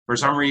 for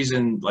some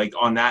reason, like,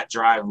 on that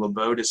drive,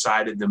 LeBeau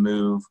decided to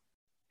move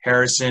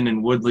Harrison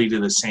and Woodley to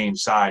the same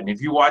side. And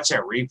if you watch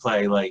that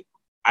replay, like,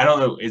 I don't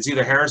know, it's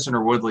either Harrison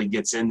or Woodley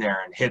gets in there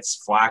and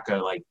hits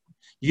Flacco. Like,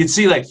 you can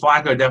see, like,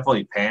 Flacco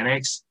definitely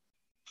panics.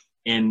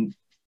 And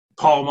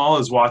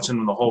Polamalu is watching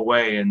them the whole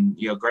way. And,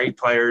 great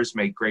players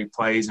make great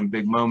plays and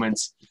big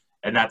moments.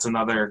 And that's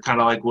another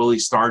kind of like Willie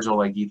Stargell.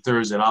 Like, he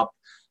throws it up,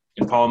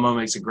 and Polamalu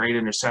makes a great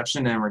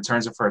interception and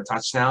returns it for a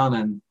touchdown.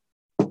 And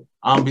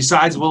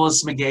besides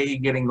Willis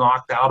McGahee getting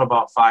knocked out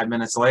about 5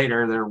 minutes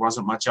later, there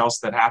wasn't much else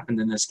that happened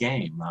in this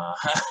game.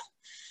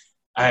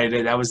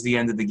 That was the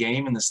end of the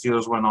game, and the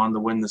Steelers went on to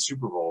win the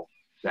Super Bowl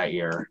that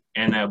year.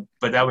 And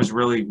but that was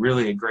really,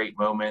 really a great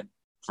moment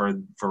for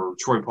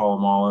Troy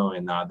Polamalu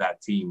and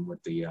that team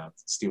with the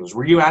Steelers.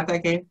 Were you at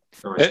that game?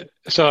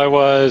 So I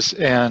was,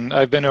 and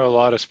I've been to a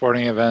lot of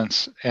sporting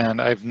events, and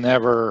I've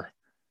never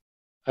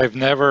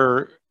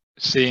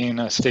seen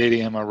a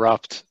stadium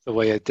erupt the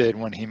way it did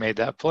when he made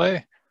that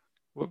play.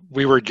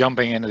 We were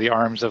jumping into the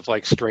arms of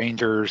like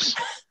strangers.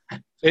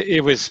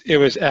 It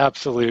was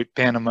absolute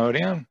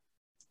pandemonium,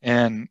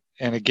 and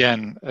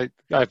again,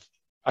 I've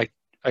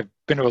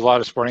been to a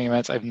lot of sporting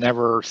events. I've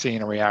never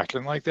seen a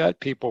reaction like that.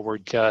 People were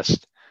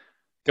just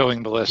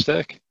going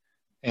ballistic,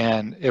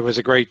 and it was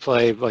a great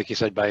play, like you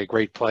said, by a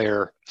great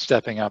player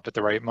stepping up at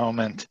the right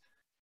moment.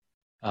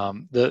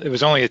 It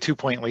was only a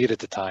 2-point lead at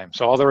the time,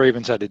 so all the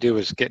Ravens had to do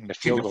was get into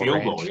field goal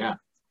range. Yeah.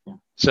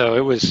 So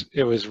it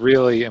was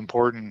really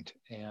important,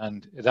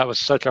 and that was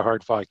such a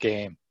hard-fought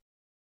game,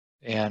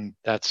 and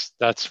that's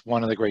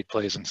one of the great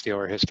plays in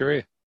Steeler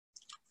history.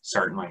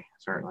 Certainly.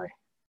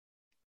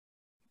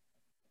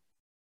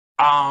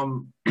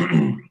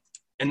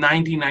 In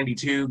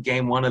 1992,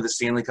 Game 1 of the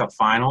Stanley Cup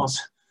Finals,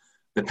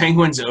 the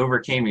Penguins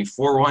overcame a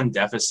 4-1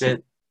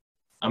 deficit,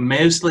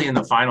 mostly in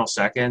the final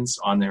seconds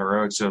on the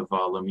heroics of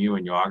Lemieux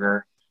and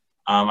Yager.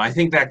 I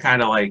think that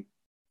kind of like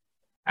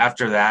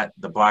after that,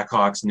 the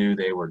Blackhawks knew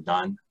they were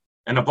done.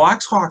 And the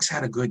Blackhawks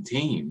had a good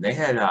team. They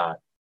had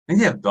think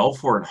they have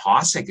Belfort and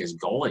Hossack as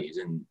goalies,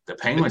 and the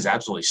Penguins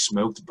absolutely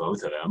smoked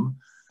both of them.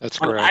 That's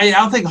But correct. I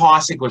don't think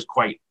Hossack was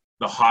quite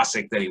the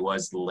Hossack that he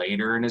was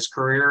later in his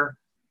career.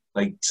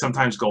 Like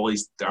sometimes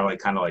goalies are like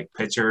kind of like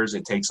pitchers.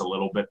 It takes a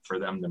little bit for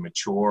them to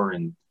mature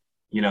and,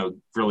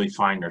 really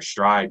find their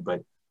stride.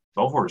 But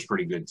Belfort was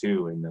pretty good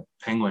too. And the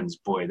Penguins,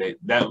 boy,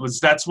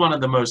 that's one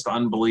of the most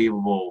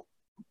unbelievable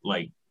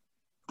like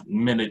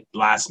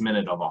last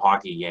minute of a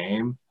hockey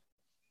game.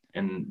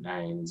 And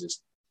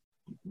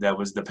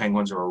the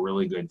Penguins were a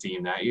really good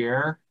team that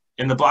year.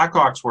 And the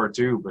Blackhawks were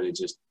too, but it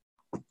just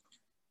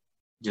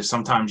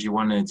sometimes you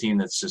win in a team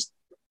that's just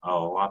a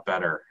lot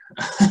better.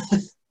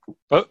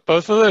 Both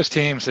of those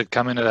teams had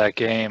come into that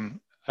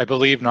game, I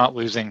believe, not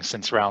losing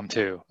since round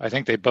 2. I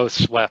think they both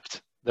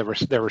swept their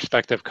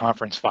respective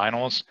conference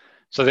finals.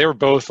 So they were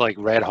both like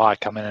red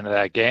hot coming into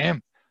that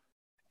game.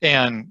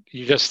 And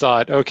you just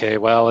thought, okay,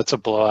 well, it's a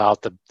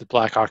blowout. The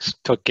Blackhawks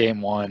took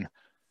game 1.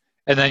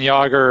 And then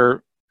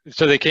Jágr,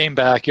 so they came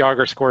back.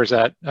 Jágr scores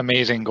that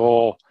amazing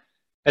goal.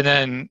 And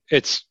then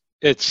it's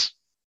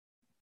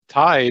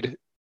tied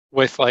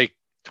with like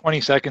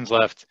 20 seconds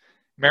left.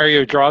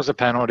 Mario draws a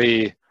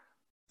penalty.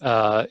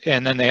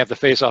 And then they have the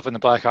face-off in the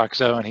Blackhawks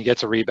zone. He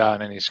gets a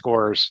rebound and he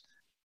scores.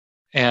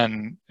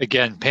 And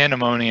again,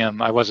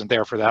 pandemonium. I wasn't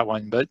there for that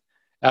one, but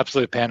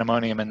absolute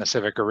pandemonium in the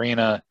Civic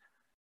Arena.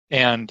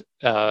 And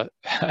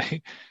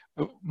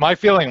my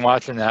feeling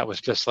watching that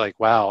was just like,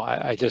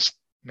 wow,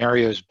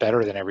 Mario's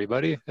better than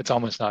everybody. It's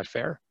almost not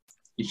fair.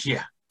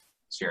 Yeah,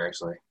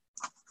 seriously.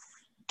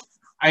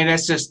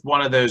 That's just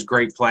one of those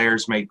great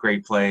players make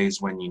great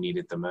plays when you need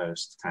it the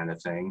most kind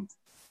of thing.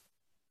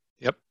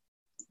 Yep.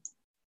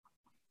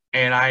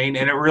 And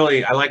it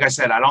really, like I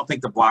said, I don't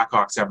think the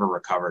Blackhawks ever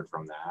recovered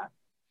from that.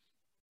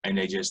 And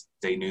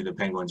they knew the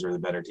Penguins were the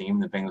better team.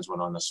 The Penguins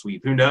went on the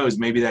sweep. Who knows?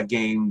 Maybe that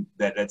game,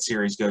 that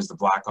series goes the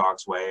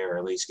Blackhawks' way, or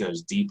at least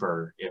goes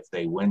deeper if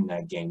they win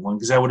that game one,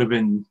 because that would have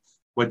been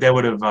what they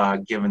would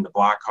have given the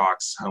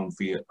Blackhawks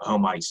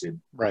home ice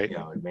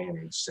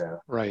advantage. So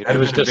right, it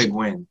was just a big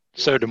win.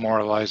 So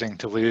demoralizing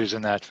to lose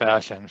in that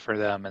fashion for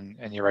them,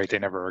 and you're right, they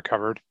never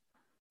recovered.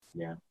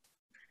 Yeah.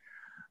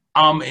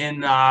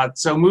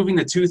 So moving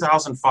to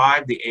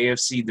 2005, the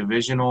AFC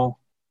divisional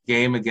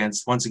game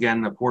against, once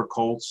again, the poor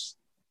Colts.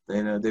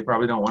 They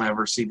probably don't want to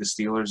ever see the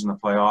Steelers in the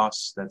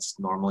playoffs. That's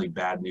normally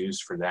bad news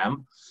for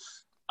them.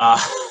 I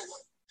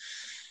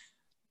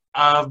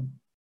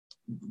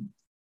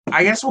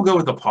guess we'll go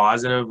with the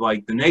positive.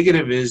 Like, the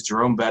negative is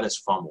Jerome Bettis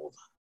fumbled.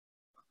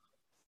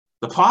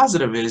 The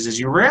positive is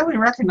you rarely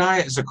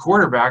recognize a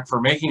quarterback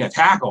for making a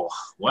tackle.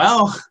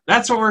 Well,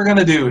 that's what we're going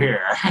to do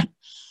here.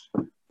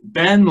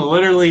 Ben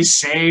literally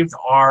saved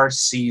our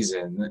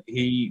season.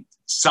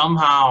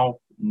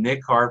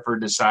 Nick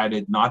Hartford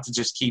decided not to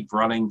just keep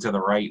running to the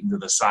right and to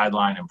the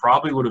sideline, and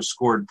probably would have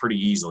scored pretty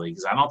easily,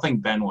 because I don't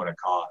think Ben would have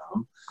caught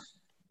him.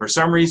 For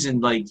some reason,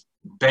 like,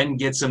 Ben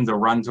gets him to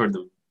run toward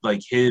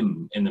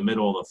him in the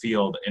middle of the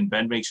field, and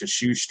Ben makes a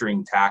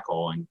shoestring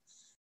tackle. And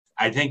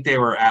I think they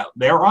were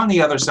on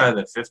the other side of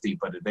the 50,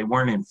 but they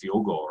weren't in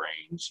field goal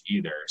range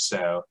either.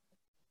 So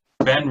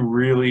Ben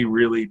really,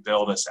 really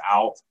bailed us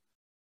out.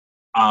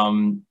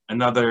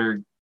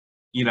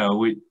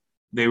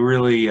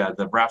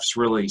 The refs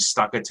really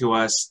stuck it to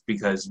us,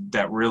 because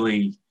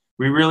we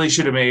really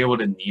should have been able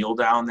to kneel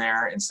down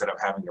there instead of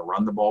having to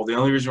run the ball. The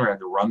only reason we had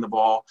to run the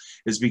ball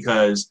is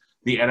because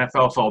the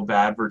NFL felt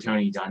bad for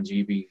Tony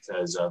Dungy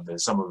because of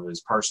some of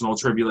his personal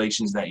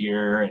tribulations that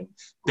year, and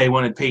they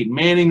wanted Peyton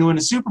Manning to win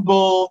a Super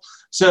Bowl,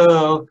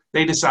 so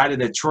they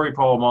decided that Troy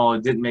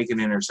Polamalu didn't make an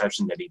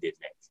interception that he did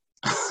make.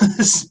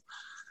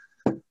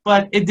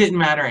 But it didn't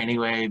matter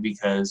anyway,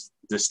 because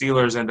the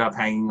Steelers ended up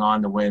hanging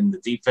on to win. The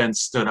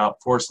defense stood up,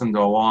 forced them to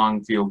a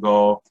long field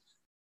goal.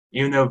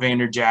 Even though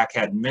Vanderjagt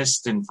hadn't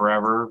missed in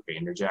forever,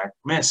 Vanderjagt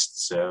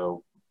missed.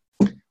 So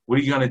what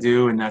are you going to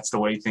do? And that's the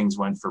way things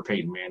went for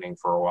Peyton Manning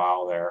for a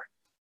while there.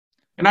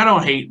 And I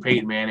don't hate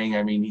Peyton Manning.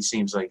 I mean, he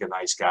seems like a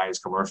nice guy. His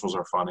commercials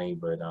are funny.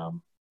 But,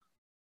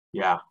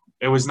 yeah,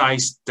 it was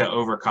nice to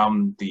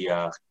overcome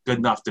the good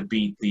enough to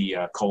beat the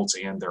Colts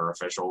and their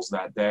officials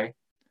that day.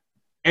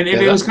 And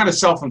it was kind of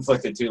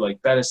self-inflicted too. Like,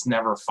 Bettis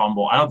never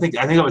fumbled. I think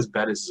it was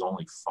Bettis'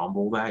 only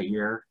fumble that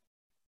year.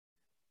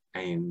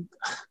 And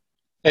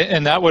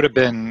that would have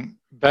been,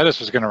 Bettis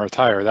was going to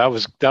retire. That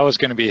was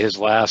going to be his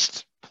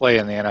last play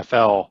in the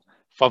NFL,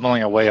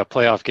 fumbling away a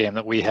playoff game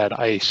that we had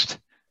iced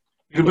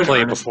the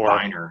play before.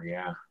 Biner,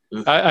 yeah.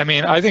 I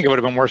mean, I think it would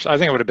have been worse. I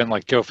think it would have been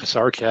like Joe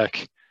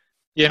Fasarchek,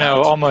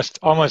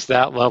 almost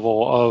that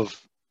level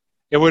of.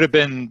 It would have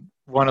been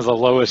one of the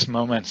lowest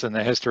moments in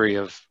the history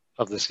of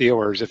the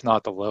Steelers, if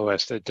not the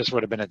lowest. It just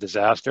would have been a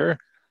disaster.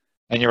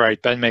 And you're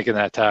right, Ben making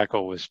that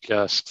tackle was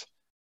just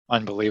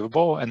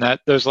unbelievable. And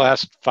those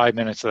last 5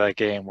 minutes of that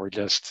game were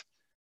just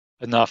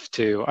enough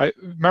to. I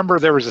remember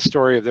there was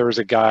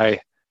a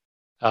guy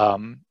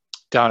down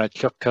at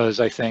Chupka's,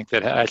 I think,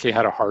 that actually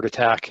had a heart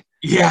attack.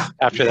 Yeah.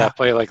 After that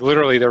play, like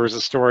literally, there was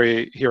a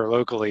story here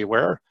locally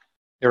where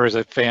there was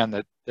a fan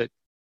that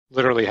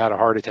literally had a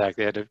heart attack.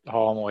 They had to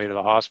haul him away to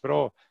the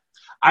hospital.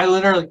 I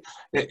literally,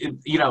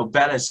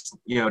 Bettis,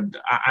 and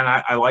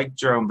I like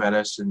Jerome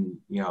Bettis, and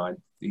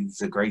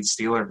he's a great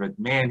Steeler, but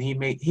man, he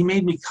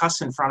made me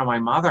cuss in front of my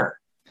mother.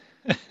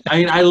 I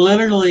mean, I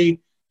literally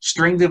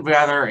stringed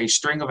together a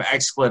string of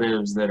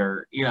expletives that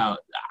are,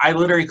 I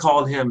literally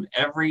called him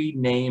every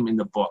name in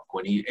the book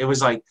it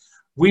was like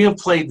the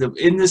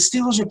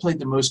Steelers have played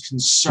the most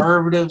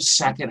conservative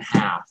second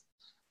half.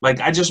 Like,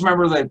 I just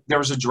remember that there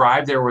was a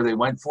drive there where they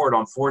went for it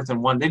on 4th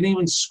and 1. They didn't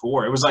even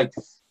score. It was like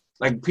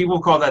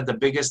people call that the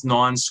biggest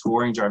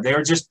non-scoring drive. They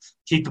were just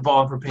keep the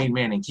ball for Peyton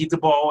Manning, keep the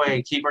ball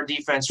away, keep our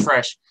defense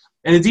fresh.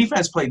 And the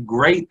defense played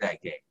great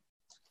that game.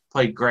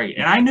 Played great.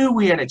 And I knew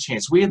we had a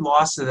chance. We had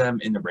lost to them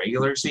in the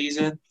regular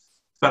season,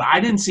 but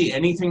I didn't see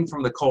anything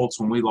from the Colts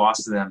when we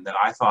lost to them that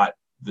I thought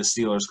the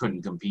Steelers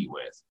couldn't compete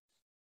with.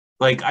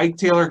 Like, Ike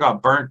Taylor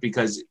got burnt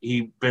because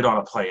he bid on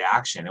a play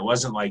action. It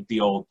wasn't like the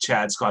old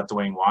Chad Scott,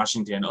 Dwayne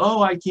Washington,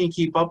 oh, I can't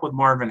keep up with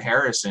Marvin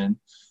Harrison.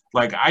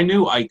 Like, I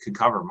knew Ike could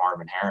cover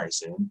Marvin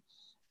Harrison.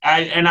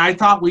 And I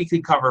thought we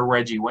could cover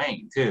Reggie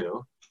Wayne,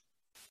 too.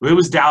 It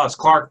was Dallas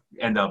Clark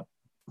end up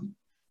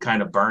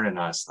kind of burning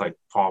us. Like,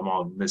 Paul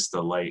Maul missed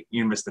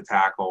the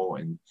tackle.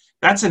 And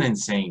that's an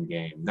insane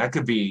game.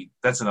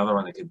 That's another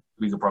one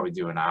we could probably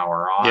do an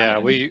hour on. Yeah,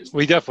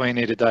 we definitely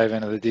need to dive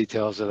into the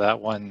details of that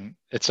one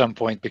at some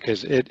point,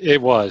 because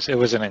it was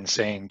an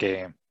insane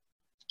game.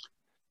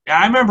 Yeah,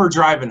 I remember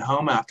driving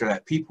home after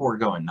that. People were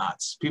going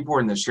nuts. People were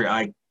in the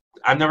street.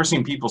 I've never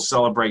seen people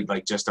celebrate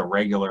like just a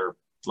regular,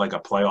 like a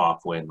playoff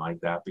win like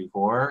that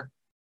before.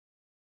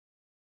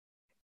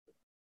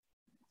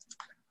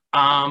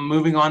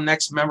 Moving on,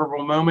 next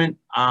memorable moment.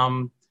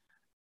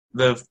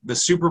 The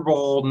Super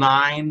Bowl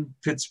IX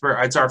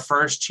Pittsburgh. It's our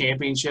first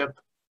championship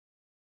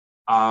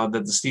that the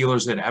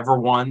Steelers had ever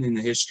won in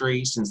the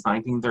history since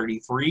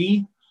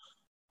 1933.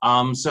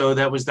 So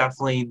that was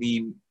definitely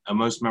the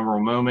most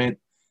memorable moment.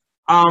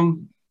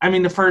 I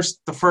mean, the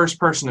first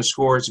person to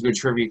score, it's a good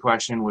trivia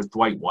question, was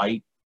Dwight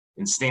White.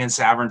 And Stan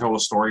Savran told a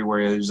story where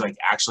he was like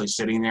actually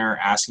sitting there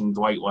asking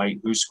Dwight White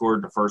who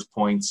scored the first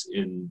points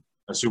in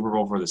a Super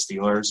Bowl for the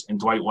Steelers. And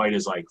Dwight White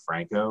is like,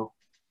 Franco.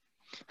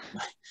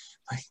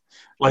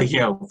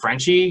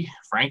 Frenchie,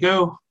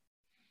 Franco,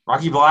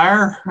 Rocky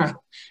Bleier.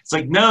 It's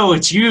like, no,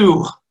 it's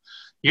you.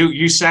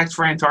 You sacked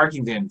Fran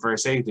Tarkenton for a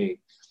safety.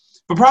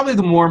 But probably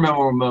the more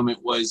memorable moment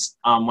was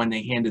when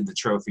they handed the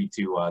trophy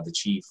to the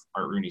Chief,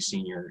 Art Rooney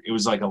Sr. It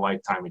was like a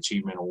Lifetime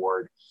Achievement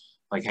Award,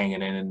 like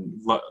hanging in, and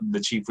the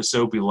Chief was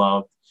so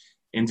beloved,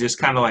 and just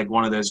kind of like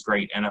one of those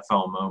great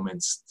NFL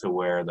moments to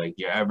where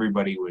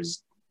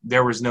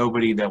there was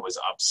nobody that was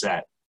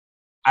upset.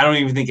 I don't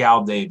even think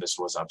Al Davis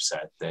was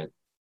upset that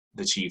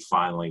the Chief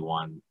finally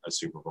won a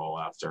Super Bowl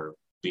after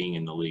being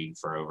in the league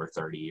for over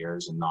 30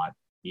 years and not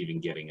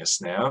even getting a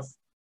sniff.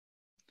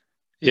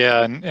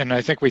 Yeah, and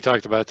I think we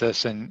talked about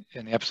this in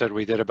the episode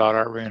we did about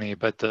Art Rooney,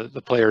 but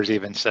the players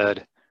even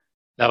said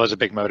that was a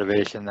big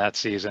motivation that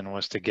season,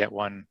 was to get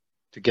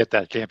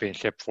that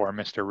championship for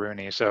Mr.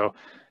 Rooney. So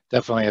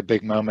definitely a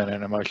big moment,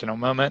 an emotional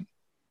moment.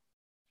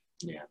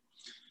 Yeah.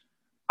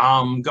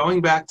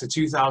 Going back to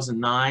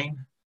 2009,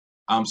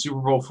 Super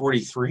Bowl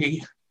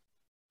 43,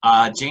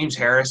 James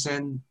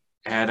Harrison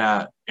had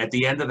at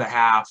the end of the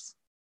half,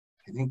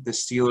 I think the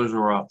Steelers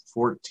were up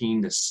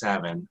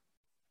 14-7.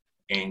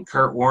 And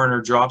Kurt Warner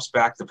drops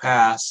back the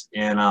pass,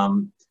 and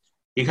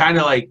he kind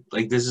of like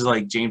this is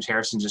like James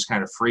Harrison just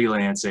kind of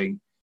freelancing.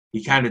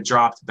 He kind of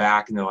dropped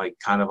back into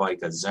kind of like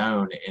a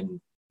zone,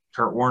 and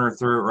Kurt Warner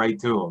threw it right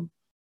to him.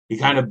 He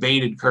kind of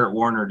baited Kurt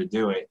Warner to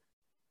do it.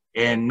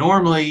 And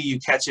normally you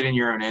catch it in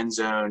your own end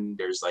zone.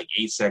 There's like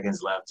 8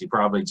 seconds left. You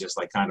probably just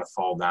kind of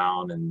fall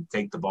down and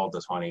take the ball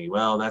to 20.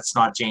 Well, that's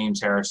not James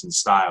Harrison's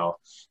style.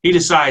 He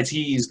decides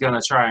he's going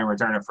to try and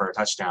return it for a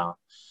touchdown.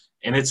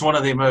 And it's one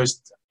of the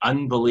most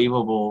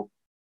unbelievable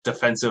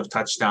defensive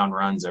touchdown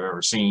runs I've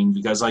ever seen,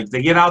 because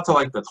they get out to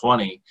the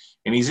 20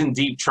 and he's in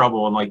deep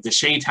trouble, and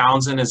Deshae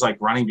Townsend is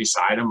running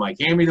beside him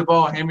hand me the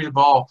ball,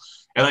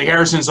 and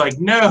Harrison's like,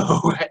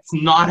 no, that's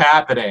not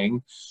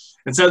happening.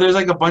 And so there's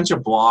a bunch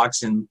of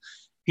blocks, and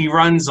he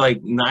runs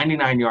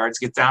 99 yards,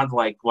 gets down to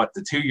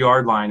the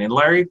 2-yard line, and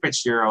Larry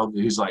Fitzgerald,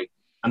 who's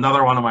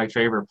another one of my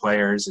favorite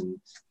players, and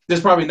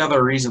there's probably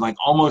another reason,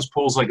 almost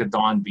pulls a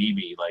Don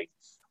Beebe,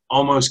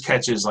 almost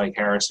catches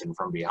Harrison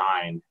from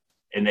behind,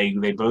 and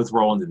they both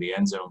roll into the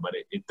end zone, but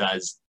it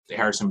does.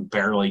 Harrison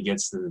barely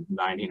gets to the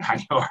 99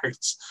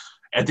 yards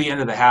at the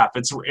end of the half.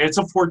 It's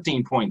a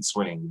 14-point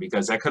swing,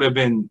 because that could have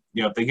been,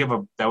 if they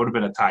that would have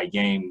been a tie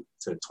game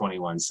to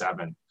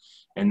 21-7,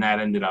 and that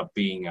ended up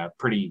being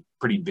pretty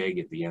big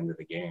at the end of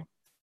the game.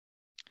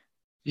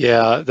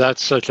 Yeah,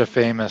 that's such a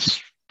famous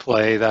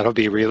play that'll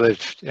be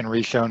relived and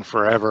reshown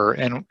forever.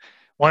 And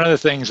one of the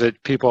things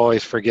that people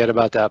always forget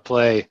about that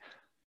play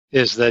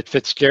is that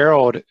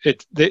Fitzgerald,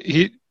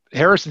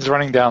 Harrison's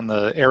running down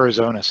the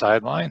Arizona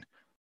sideline,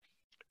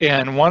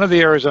 and one of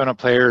the Arizona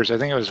players, I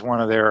think it was one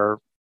of their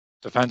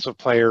defensive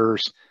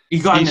players, he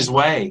got in his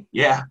way.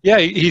 Yeah. Yeah,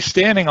 he's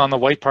standing on the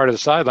white part of the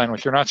sideline,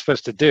 which you're not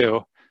supposed to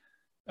do.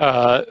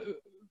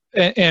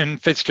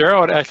 And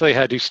Fitzgerald actually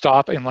had to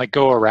stop and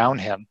go around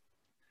him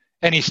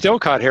and he still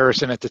caught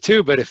Harrison at the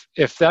 2. But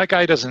if that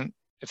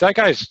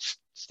guy's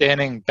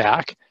standing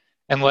back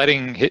and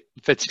letting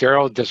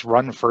Fitzgerald just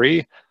run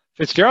free,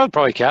 Fitzgerald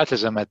probably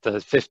catches him at the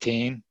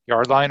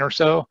 15-yard line or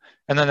so,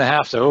 and then the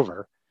half's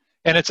over.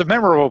 And it's a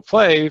memorable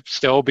play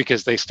still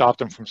because they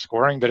stopped him from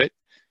scoring, but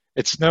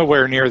it's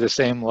nowhere near the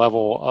same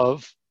level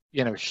of,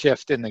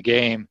 shift in the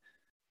game.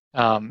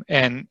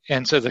 And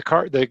so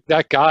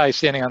that guy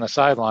standing on the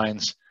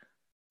sidelines,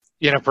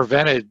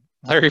 prevented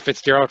Larry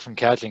Fitzgerald from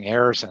catching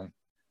Harrison.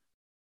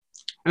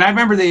 And I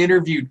remember they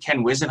interviewed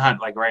Ken Whisenhunt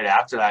right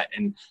after that,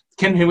 and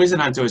Ken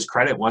Whisenhunt, to his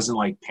credit,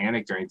 wasn't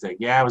panicked or anything.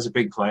 Yeah, it was a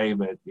big play,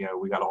 but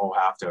we got a whole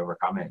half to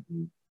overcome it.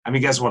 And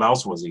guess what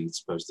else was he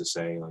supposed to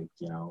say?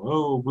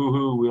 Oh,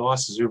 boo-hoo, we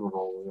lost the Super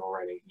Bowl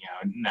already.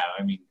 No,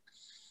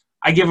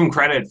 I give him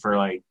credit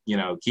for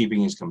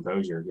keeping his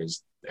composure,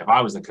 because if I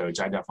was the coach,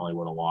 I definitely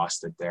would have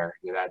lost it there.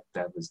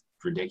 That was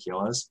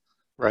ridiculous.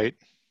 Right.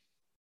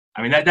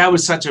 That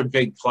was such a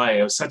big play.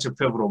 It was such a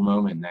pivotal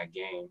moment in that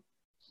game.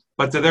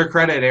 But to their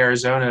credit,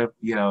 Arizona,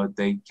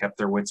 they kept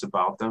their wits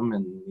about them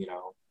and,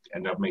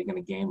 ended up making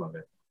a game of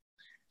it.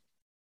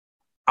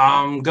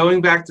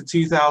 Going back to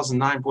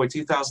 2009,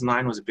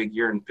 2009 was a big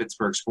year in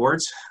Pittsburgh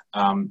sports.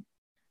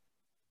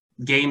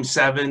 Game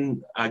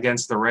 7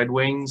 against the Red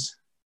Wings.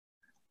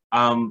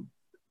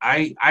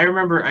 I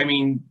remember,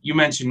 you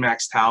mentioned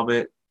Max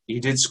Talbot. He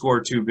did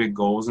score 2 big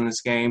goals in this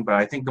game, but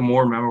I think the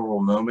more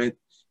memorable moment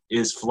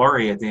is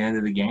Fleury at the end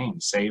of the game,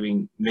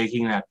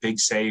 making that big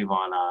save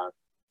on,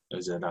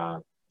 was it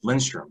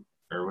Lindstrom?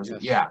 Or was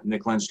it? Yeah,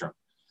 Nick Lindstrom.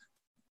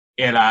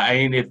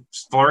 And if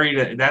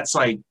Fleury, that's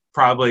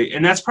probably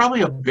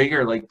a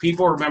bigger,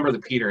 people remember the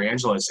Peter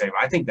Angelo save.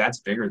 I think that's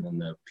bigger than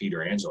the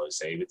Peter Angelo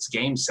save. It's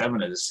game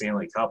 7 of the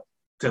Stanley Cup.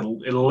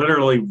 It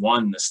literally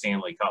won the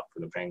Stanley Cup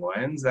for the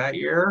Penguins that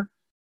year.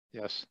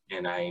 Yes.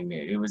 And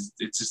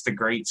it's just a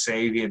great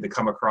save. He had to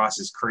come across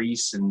his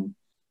crease and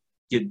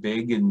get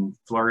big, and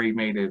Fleury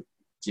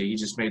he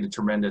just made a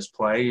tremendous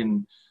play.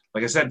 And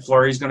like I said,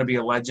 Fleury's going to be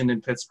a legend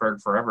in Pittsburgh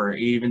forever.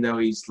 Even though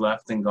he's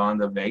left and gone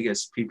to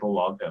Vegas, people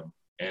love him.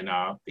 And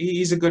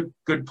he's a good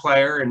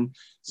player and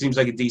seems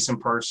like a decent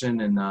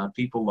person, and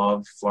people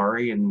love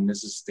Fleury. And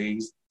this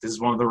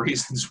is one of the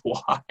reasons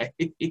why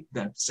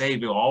that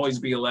save will always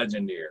be a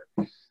legend here.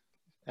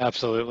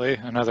 Absolutely.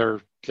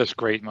 Another just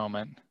great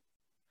moment.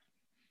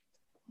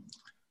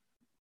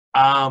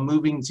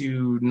 Moving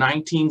to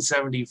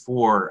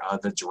 1974,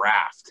 the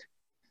draft.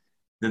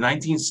 The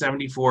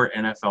 1974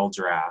 NFL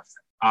draft.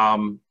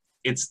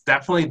 It's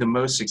definitely the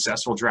most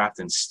successful draft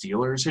in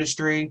Steelers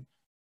history.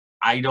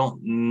 I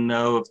don't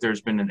know if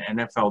there's been an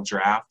NFL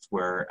draft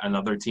where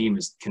another team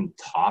can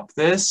top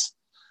this,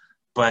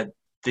 but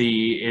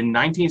in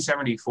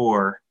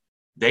 1974,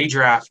 they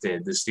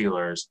drafted the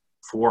Steelers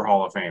 4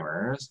 Hall of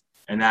Famers,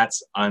 and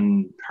that's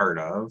unheard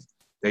of.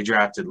 They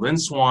drafted Lynn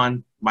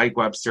Swann, Mike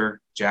Webster,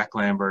 Jack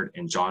Lambert,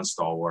 and John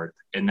Stallworth,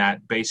 and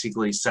that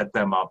basically set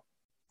them up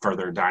for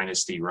their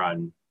dynasty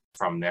run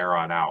from there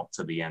on out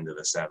to the end of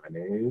the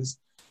 70s.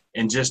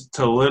 And just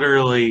to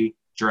literally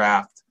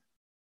draft,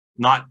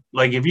 not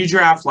if you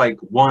draft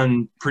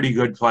one pretty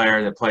good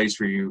player that plays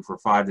for you for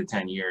 5 to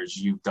 10 years,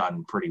 you've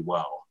done pretty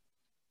well.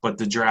 But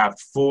to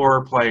draft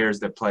 4 players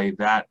that played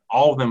that,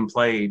 all of them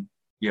played,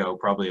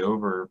 probably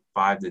over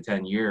 5 to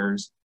 10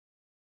 years,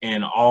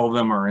 and all of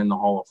them are in the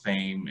Hall of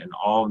Fame, and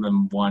all of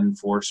them won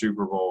 4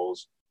 Super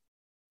Bowls.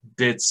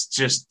 It's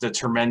just a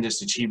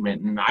tremendous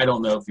achievement, and I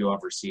don't know if you'll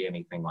ever see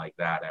anything like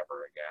that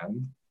ever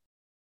again.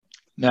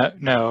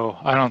 No,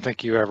 I don't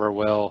think you ever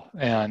will.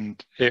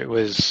 And it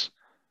was,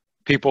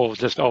 people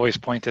just always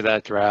point to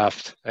that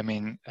draft.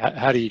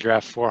 How do you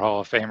draft 4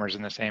 Hall of Famers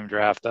in the same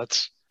draft?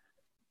 That's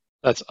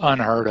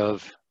unheard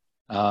of.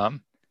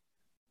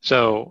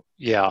 So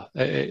yeah,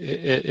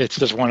 it's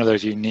just one of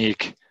those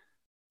unique,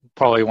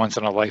 probably once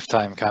in a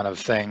lifetime kind of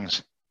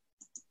things.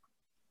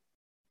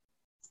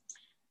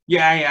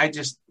 Yeah,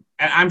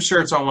 I'm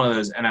sure it's on one of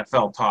those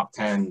NFL top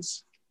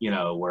 10s,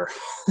 where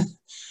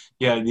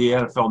yeah, the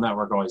NFL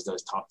Network always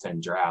does top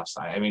 10 drafts.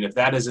 If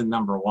that isn't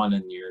number 1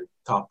 in your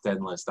top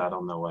 10 list, I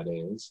don't know what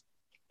is.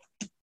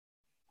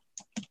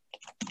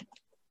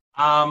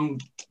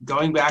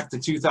 Going back to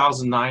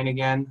 2009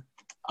 again,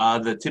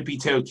 the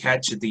tippy-toe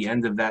catch at the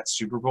end of that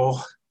Super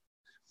Bowl.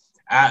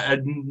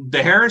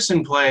 The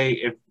Harrison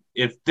play,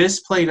 if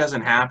this play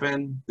doesn't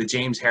happen, the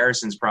James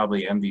Harrison's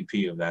probably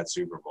MVP of that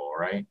Super Bowl,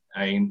 right?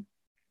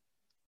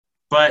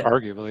 But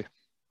arguably.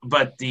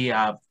 But the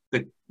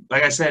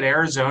like I said,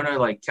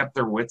 Arizona kept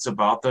their wits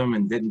about them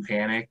and didn't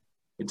panic.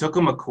 It took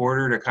them a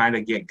quarter to kind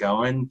of get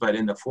going, but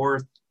in the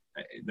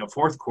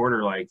fourth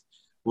quarter,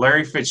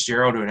 Larry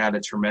Fitzgerald, who had a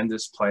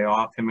tremendous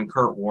playoff, him and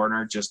Kurt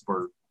Warner just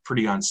were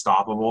pretty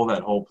unstoppable.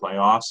 That whole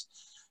playoffs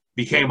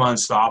became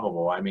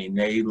unstoppable.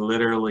 They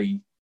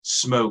literally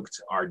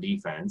smoked our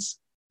defense.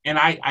 And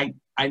I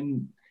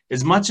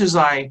as much as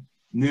I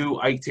knew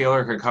Ike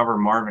Taylor could cover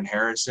Marvin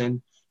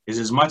Harrison, is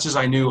as much as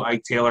I knew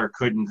Ike Taylor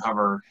couldn't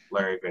cover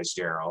Larry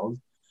Fitzgerald,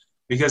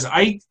 because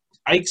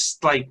Ike's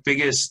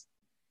biggest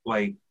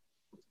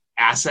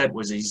asset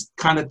was he's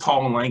kind of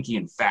tall and lanky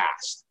and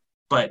fast,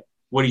 but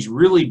what he's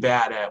really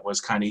bad at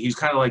was he's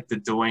kind of like the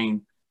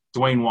Dwayne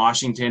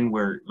Washington,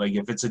 where like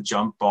if it's a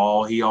jump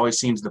ball, he always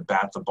seems to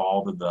bat the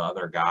ball to the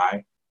other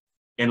guy.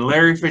 And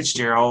Larry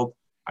Fitzgerald,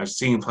 I've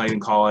seen him play in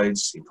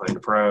college, he played in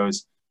the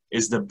pros,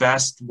 is the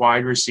best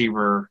wide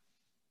receiver.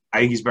 I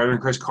think he's better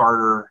than Chris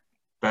Carter,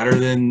 better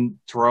than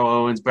Terrell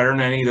Owens, better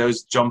than any of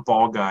those jump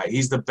ball guys.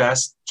 He's the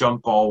best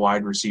jump ball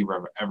wide receiver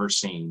I've ever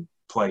seen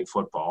play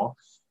football.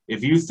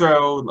 If you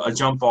throw a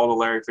jump ball to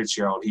Larry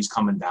Fitzgerald, he's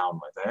coming down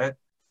with it.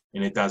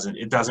 And it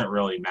doesn't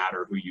really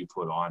matter who you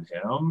put on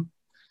him.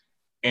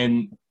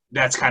 And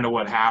that's kind of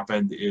what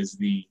happened is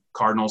the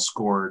Cardinals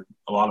scored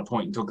a lot of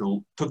points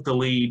and took the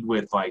lead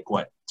with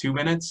 2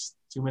 minutes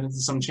and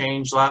some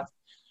change left.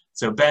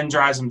 So Ben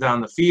drives him down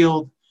the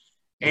field,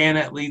 and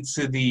it leads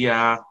to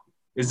the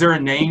is there a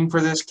name for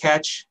this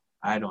catch?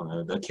 I don't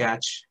know. The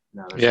catch?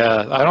 No,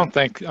 yeah, I don't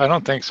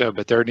think so,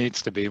 but there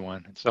needs to be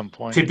one at some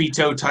point. Tippy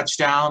toe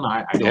touchdown?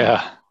 I don't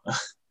know.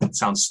 That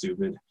sounds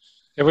stupid.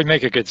 It would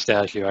make a good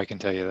statue, I can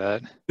tell you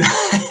that.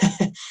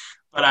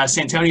 But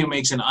Santonio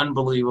makes an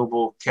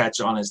unbelievable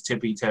catch on his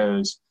tippy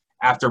toes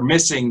after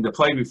missing the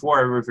play before.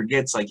 Everyone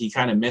forgets, he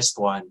kind of missed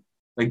one.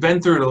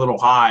 Ben threw it a little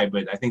high,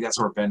 but I think that's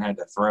where Ben had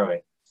to throw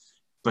it.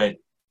 But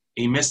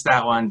he missed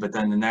that one, but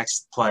then the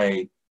next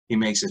play, he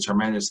makes a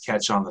tremendous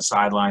catch on the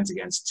sidelines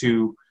against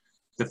two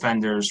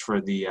defenders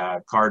for the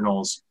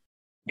Cardinals.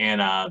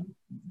 And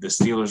the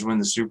Steelers win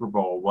the Super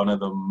Bowl, one of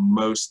the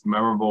most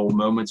memorable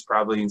moments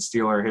probably in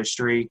Steeler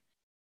history.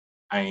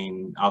 I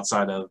mean,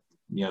 outside of,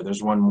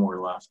 there's one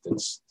more left.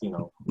 It's,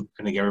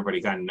 I think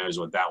everybody kind of knows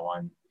what that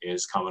one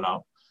is coming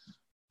up.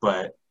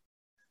 But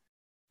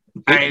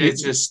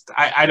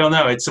I don't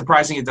know. It's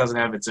surprising it doesn't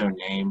have its own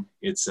name.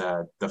 It's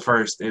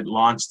it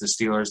launched the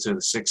Steelers to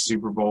the 6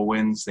 Super Bowl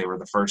wins. They were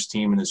the first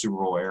team in the Super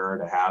Bowl era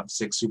to have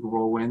 6 Super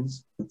Bowl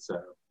wins.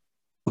 So,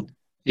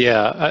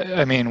 yeah,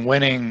 I mean,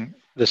 winning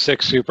the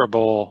 6th Super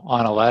Bowl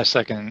on a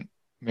last-second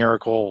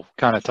miracle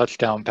kind of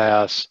touchdown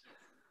pass,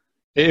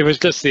 it was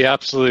just the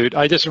absolute –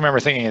 I just remember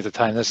thinking at the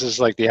time, this is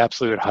like the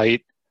absolute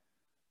height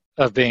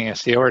of being a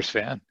Steelers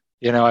fan.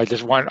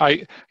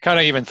 I kind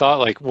of even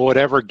thought, will it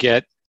ever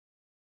get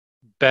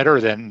better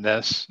than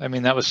this? I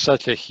mean, that was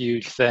such a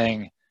huge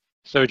thing,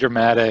 so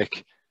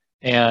dramatic,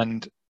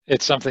 and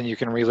it's something you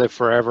can relive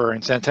forever.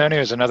 And Santonio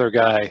is another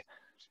guy.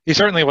 He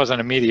certainly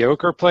wasn't a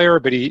mediocre player,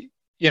 but he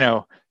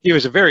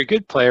was a very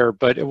good player,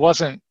 but it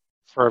wasn't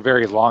for a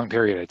very long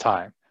period of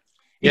time.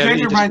 You kind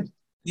of remind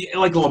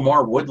like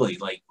LaMarr Woodley.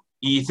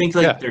 You think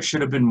there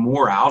should have been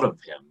more out of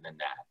him than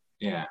that.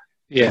 Yeah.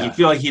 Yeah. You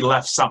feel like he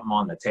left something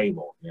on the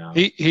table.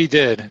 He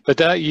did. But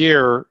that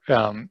year,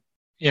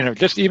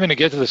 just even to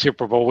get to the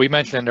Super Bowl, we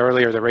mentioned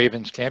earlier the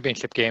Ravens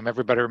championship game.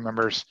 Everybody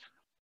remembers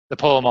the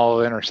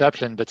Polamalu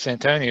interception, but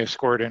Santonio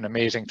scored an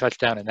amazing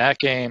touchdown in that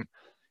game.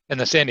 In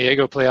the San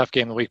Diego playoff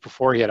game the week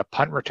before, he had a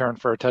punt return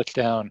for a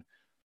touchdown.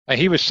 And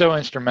he was so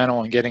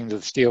instrumental in getting the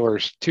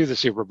Steelers to the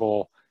Super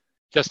Bowl,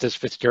 just as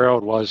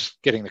Fitzgerald was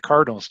getting the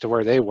Cardinals to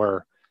where they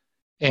were.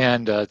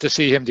 And to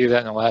see him do that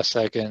in the last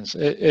seconds,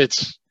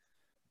 it's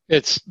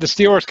the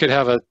Steelers could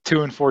have a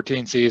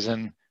 2-14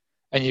 season,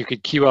 and you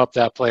could queue up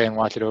that play and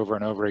watch it over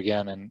and over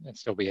again and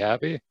still be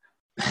happy.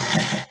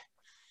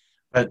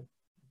 But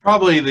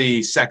probably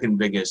the second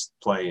biggest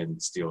play in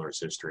Steelers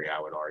history,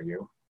 I would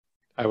argue.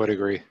 I would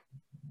agree.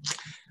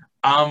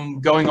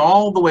 Going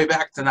all the way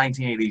back to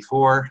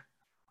 1984,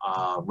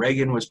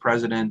 Reagan was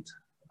president.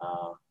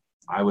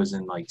 I was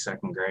in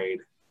second grade.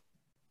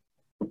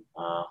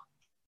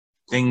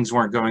 Things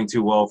weren't going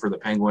too well for the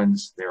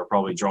Penguins. They were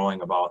probably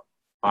drawing about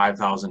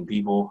 5,000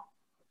 people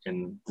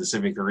in the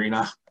Civic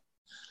Arena.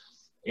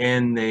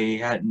 And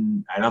I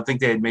don't think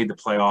they had made the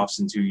playoffs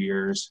in 2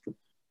 years.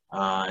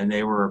 And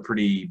they were a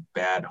pretty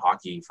bad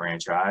hockey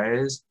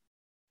franchise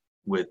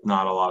with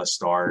not a lot of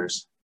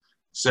stars.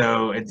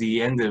 So at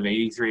the end of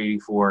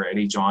 83-84,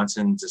 Eddie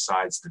Johnson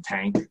decides to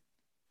tank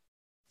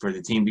for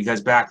the team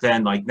because back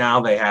then, now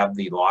they have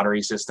the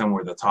lottery system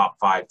where the top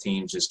 5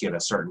 teams just get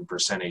a certain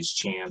percentage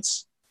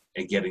chance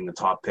at getting the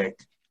top pick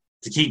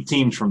to keep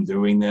teams from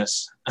doing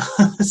this.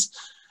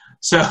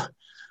 So,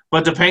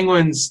 but the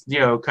Penguins, they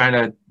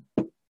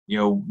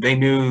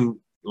knew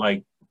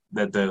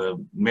that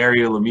the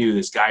Mario Lemieux,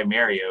 this guy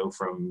Mario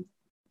from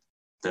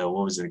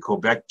the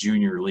Quebec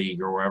Junior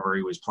League or wherever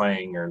he was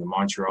playing, or the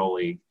Montreal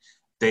League,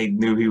 they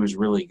knew he was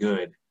really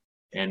good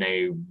and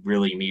they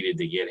really needed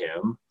to get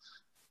him.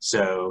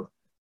 So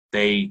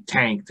they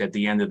tanked at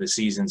the end of the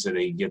season so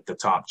they get the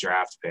top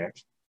draft pick.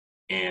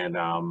 And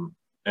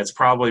that's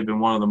probably been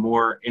one of the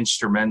more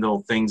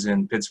instrumental things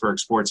in Pittsburgh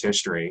sports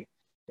history.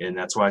 And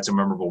that's why it's a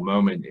memorable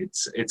moment.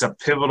 It's a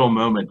pivotal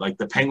moment.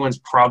 The Penguins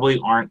probably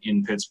aren't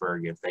in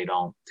Pittsburgh if they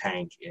don't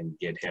tank and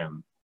get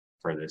him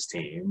for this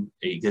team,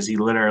 because he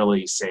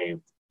literally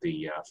saved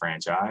the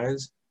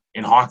franchise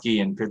in hockey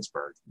in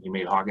Pittsburgh. He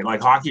made hockey.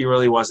 Hockey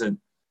really wasn't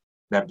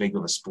that big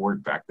of a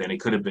sport back then. It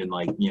could have been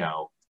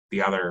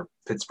the other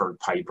Pittsburgh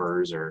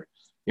Pipers or,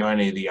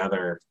 any of the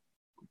other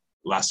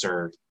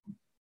lesser,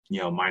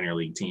 minor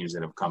league teams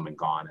that have come and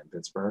gone in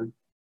Pittsburgh.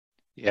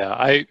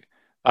 Yeah,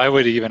 I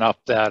would even up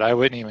that. I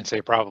wouldn't even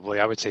say probably.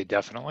 I would say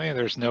definitely.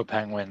 There's no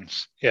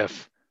Penguins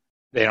if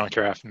they don't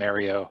draft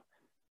Mario.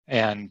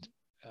 And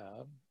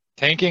uh,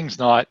 tanking's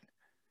not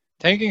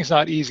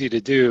easy to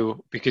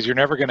do because you're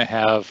never going to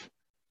have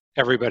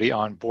everybody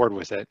on board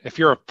with it. If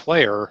you're a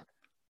player,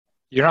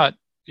 you're not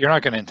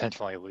going to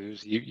intentionally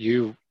lose.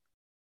 You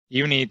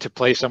need to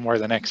play somewhere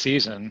the next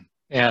season,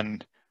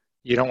 and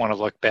you don't want to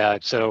look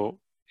bad. So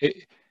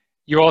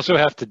you also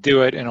have to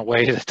do it in a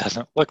way that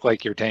doesn't look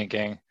like you're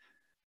tanking,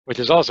 which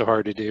is also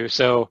hard to do.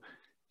 So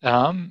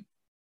um,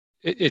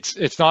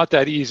 it's not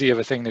that easy of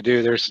a thing to do.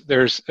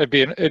 It'd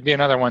be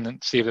another one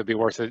that, Steve, that'd be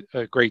worth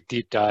a great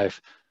deep dive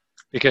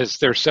because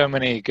there's so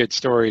many good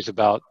stories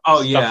about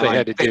stuff they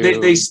had to do. They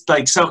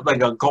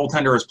like a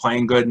goaltender was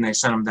playing good and they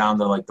sent him down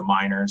to like the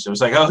minors. It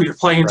was like, oh, you're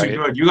playing too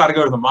good. You got to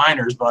go to the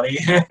minors, buddy.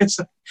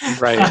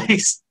 Right.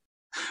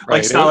 Like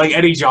it's not like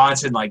Eddie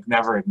Johnson like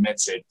never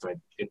admits it, but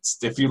it's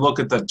if you look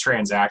at the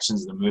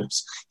transactions, the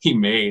moves he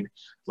made,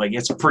 like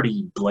it's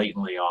pretty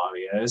blatantly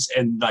obvious.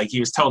 And like he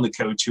was telling the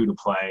coach who to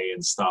play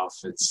and stuff.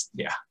 It's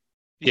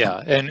Yeah,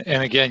 and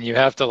again, you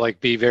have to like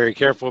be very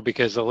careful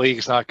because the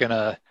league's not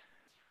gonna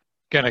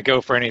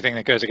go for anything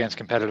that goes against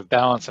competitive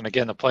balance. And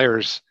again, the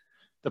players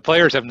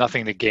have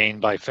nothing to gain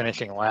by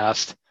finishing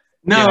last.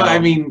 No, I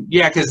mean,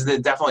 yeah, because they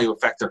definitely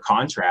affect their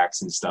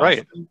contracts and stuff.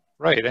 Right.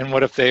 And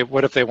what if they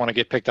want to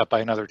get picked up by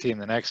another team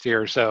the next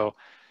year? So,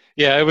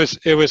 yeah,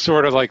 it was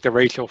sort of like the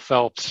Rachel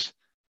Phelps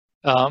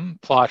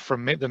plot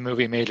from the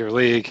movie Major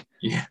League.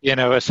 Yeah.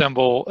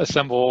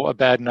 Assemble a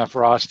bad enough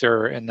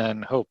roster and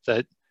then hope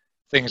that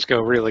things go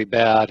really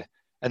bad,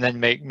 and then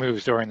make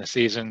moves during the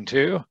season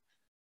to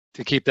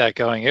keep that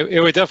going.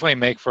 It would definitely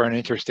make for an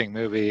interesting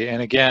movie.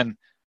 And again,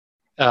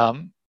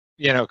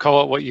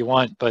 call it what you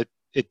want, but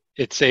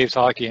it saves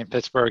hockey in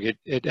Pittsburgh.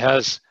 It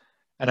has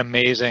an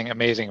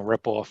amazing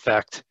ripple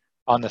effect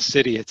on the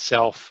city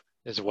itself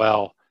as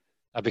well,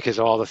 because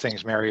of all the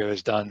things Mario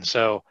has done.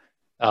 So,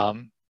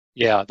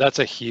 that's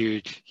a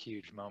huge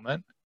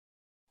moment.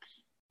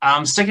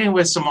 Sticking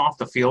with some off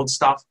the field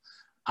stuff,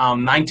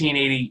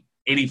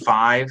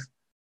 1985.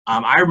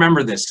 I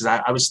remember this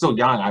because I was still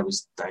young. I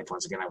was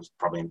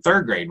probably in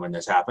third grade when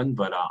this happened.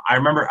 But I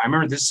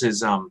remember this is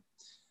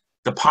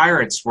the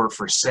Pirates were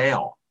for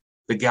sale.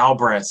 The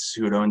Galbraiths,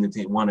 who had owned the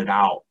team, wanted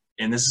out.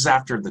 And this is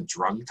after the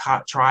drug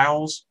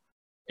trials.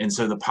 And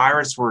so the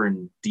Pirates were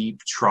in deep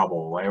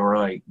trouble. They were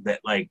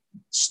like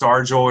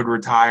Stargell had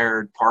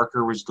retired.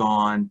 Parker was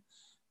gone.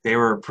 They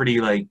were a pretty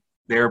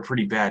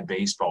bad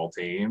baseball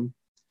team.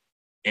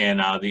 And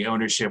the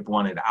ownership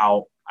wanted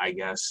out, I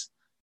guess.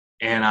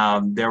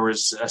 And there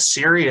was a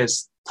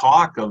serious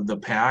talk of the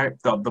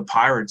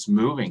Pirates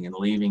moving and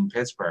leaving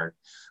Pittsburgh.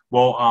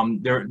 Well,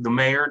 the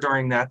mayor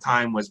during that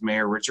time was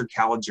Mayor Richard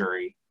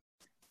Caligiuri.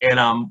 And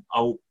a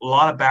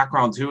lot of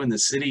background, too, in the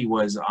city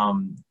was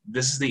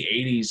this is the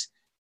 80s.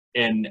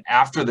 And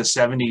after the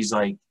 70s,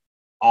 like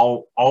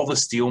all the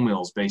steel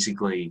mills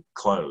basically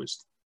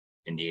closed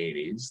in the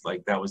 80s.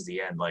 Like that was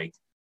the end. Like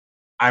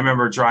I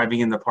remember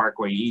driving in the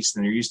Parkway East,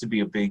 and there used to be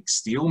a big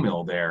steel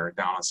mill there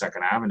down on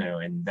 2nd Avenue.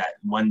 And that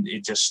one,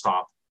 it just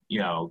stopped,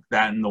 that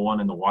and the one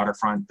in the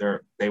waterfront,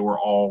 they were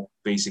all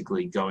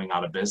basically going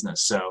out of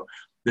business. So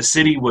the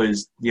city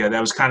was,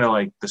 that was kind of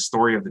like the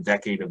story of the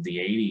decade of the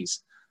 80s.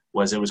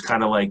 It was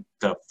kind of like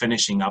the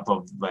finishing up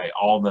of like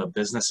all the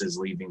businesses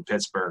leaving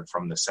Pittsburgh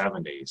from the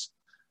 70s.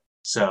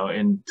 So,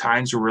 and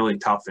times were really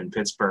tough in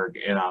Pittsburgh.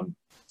 And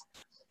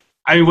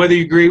I mean, whether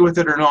you agree with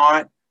it or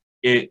not,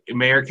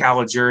 Mayor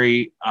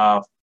Caligiuri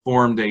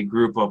formed a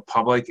group of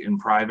public and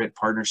private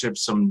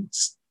partnerships. Some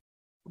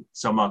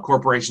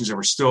corporations that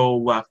were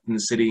still left in the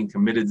city and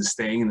committed to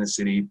staying in the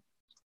city,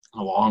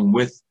 along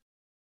with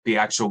the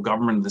actual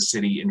government of the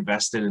city,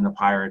 invested in the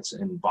Pirates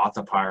and bought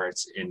the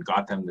Pirates and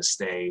got them to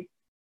stay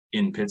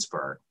in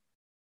Pittsburgh.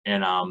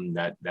 And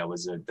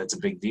that's a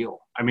big deal.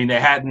 I mean, they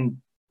hadn't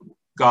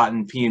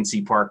gotten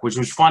PNC Park, which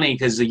was funny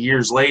because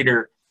years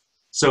later,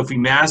 Sophie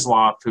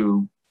Masloff,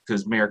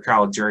 because Mayor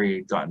Caligiuri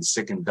had gotten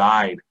sick and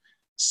died,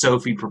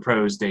 Sophie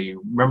proposed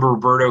remember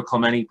Roberto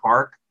Clemente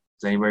Park?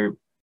 Does anybody?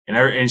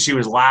 And she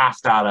was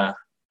laughed out of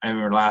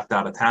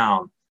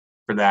town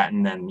for that.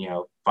 And then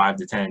 5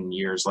 to 10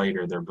 years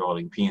later, they're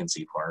building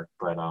PNC Park.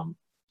 But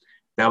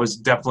that was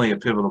definitely a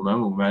pivotal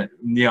moment.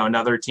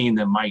 Another team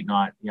that might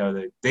not,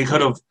 they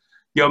could have,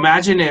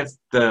 imagine if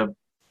the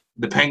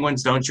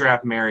Penguins don't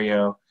draft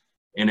Mario,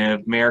 and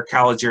if Mayor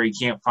Caligiuri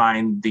can't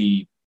find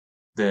the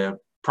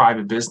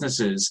private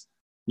businesses,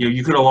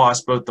 you could have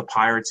lost both the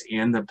Pirates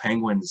and the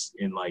Penguins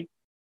in like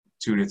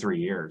 2 to 3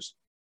 years,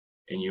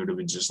 and you would have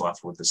been just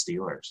left with the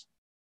Steelers.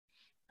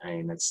 I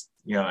mean, it's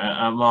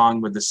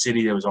along with the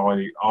city that was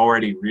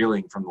already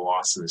reeling from the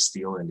loss of the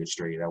steel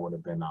industry, that would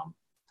have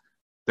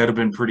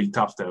been pretty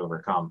tough to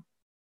overcome.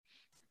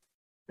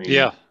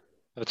 Yeah,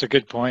 that's a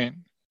good point.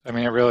 I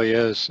mean, it really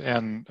is.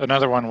 And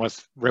another one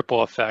with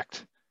ripple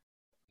effect.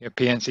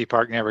 PNC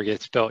Park never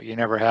gets built. You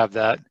never have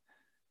that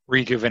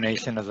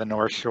rejuvenation of the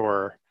North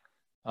Shore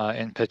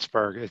in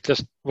Pittsburgh. It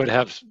just would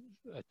have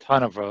a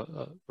ton of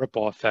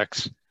ripple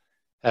effects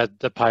had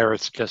the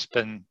Pirates just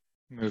been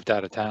moved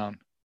out of town.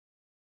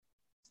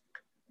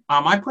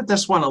 I put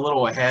this one a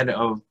little ahead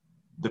of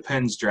the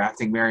Pens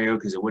drafting Mario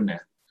because it wouldn't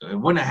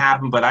have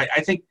happened. But I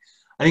think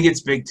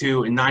it's big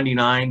too. In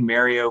 '99,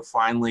 Mario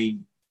finally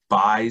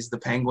buys the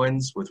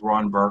Penguins with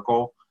Ron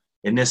Burkle,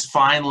 and this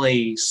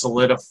finally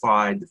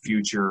solidified the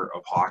future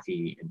of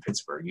hockey in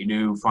Pittsburgh. You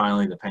knew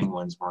finally the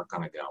Penguins weren't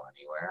going to go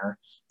anywhere,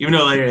 even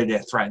though they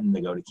threatened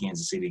to go to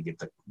Kansas City to get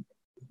the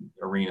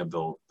arena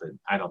built. But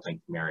I don't think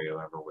Mario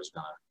ever was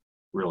going to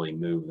really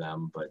move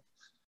them. But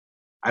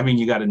I mean,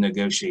 you got to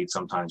negotiate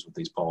sometimes with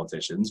these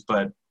politicians,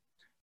 but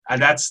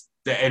that's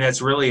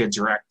really a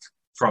direct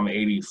from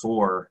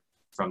 '84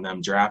 from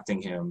them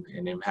drafting him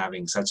and him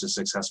having such a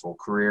successful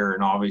career.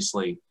 And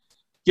obviously,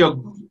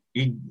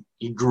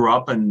 he grew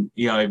up and,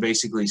 he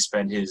basically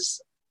spent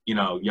his,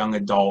 young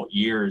adult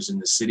years in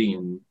the city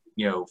and,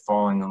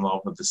 falling in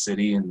love with the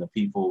city and the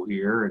people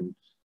here. And,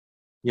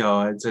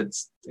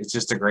 it's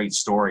just a great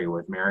story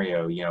with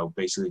Mario,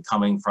 basically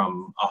coming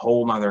from a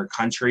whole nother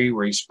country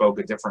where he spoke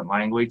a different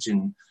language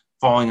and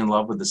falling in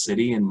love with the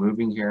city and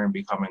moving here and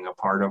becoming a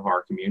part of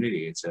our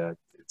community. It's an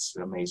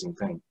amazing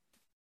thing.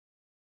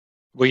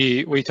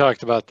 We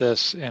talked about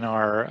this in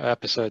our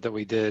episode that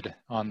we did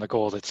on the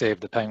goal that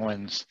saved the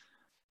Penguins,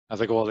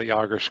 the goal that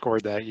Jágr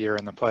scored that year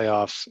in the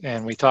playoffs.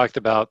 And we talked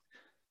about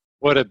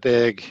what a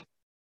big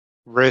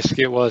risk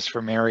it was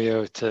for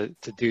Mario to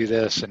do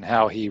this and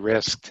how he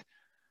risked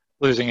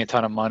losing a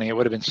ton of money. It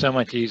would have been so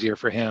much easier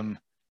for him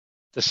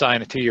to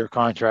sign a 2-year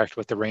contract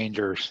with the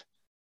Rangers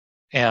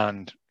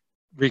and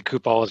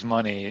recoup all his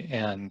money.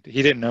 And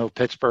he didn't know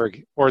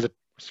Pittsburgh or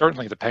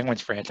certainly the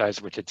Penguins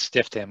franchise, which had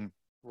stiffed him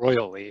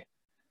royally,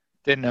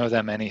 didn't know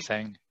them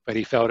anything, but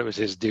he felt it was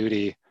his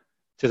duty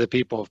to the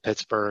people of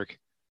Pittsburgh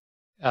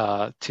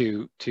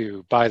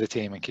to buy the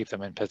team and keep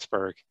them in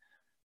Pittsburgh.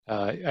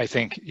 I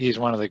think he's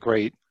one of the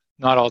great,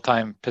 not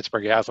all-time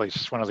Pittsburgh athletes,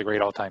 just one of the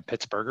great all-time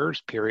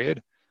Pittsburghers,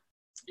 period.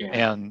 Yeah.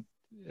 And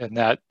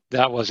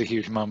that was a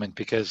huge moment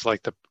because,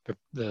 like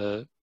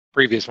the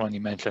previous one you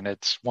mentioned,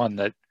 it's one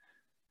that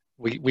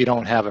we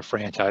don't have a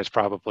franchise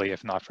probably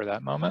if not for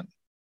that moment.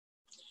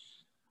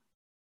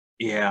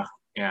 Yeah.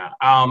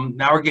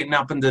 Now we're getting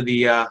up into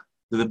the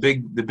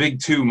big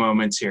two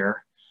moments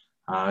here.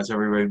 So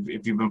everybody,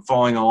 if you've been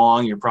following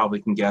along, you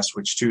probably can guess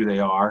which two they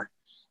are.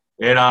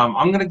 And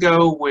I'm going to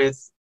go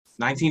with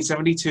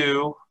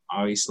 1972.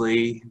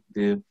 Obviously,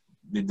 the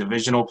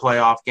divisional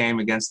playoff game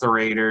against the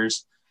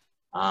Raiders.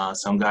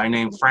 Some guy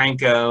named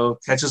Franco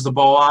catches the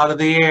ball out of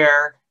the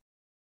air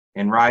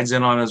and rides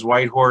in on his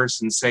white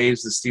horse and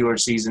saves the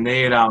Steelers season.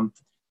 The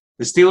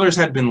Steelers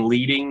had been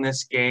leading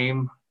this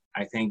game,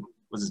 I think.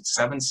 Was it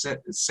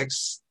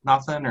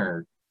 6-0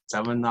 or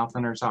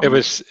 7-0 or something? It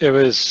was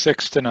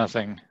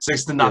 6-0.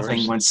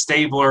 6-0 when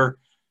Stabler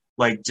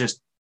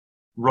just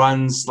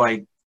runs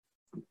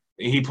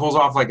he pulls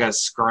off a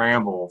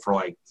scramble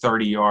for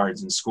 30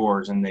 yards and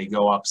scores, and they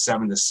go up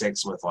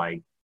 7-6 with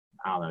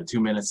 2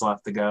 minutes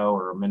left to go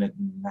or a minute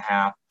and a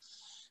half.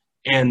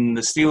 And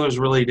the Steelers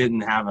really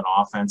didn't have an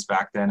offense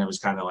back then. It was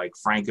kind of like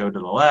Franco to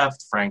the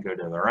left, Franco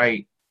to the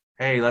right.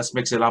 Hey, let's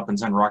mix it up and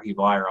send Rocky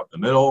Bleier up the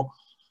middle.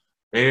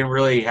 They didn't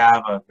really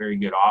have a very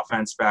good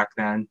offense back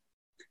then.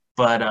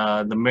 But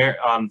on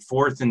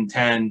 4th and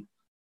 10,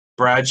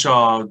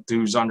 Bradshaw,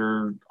 who's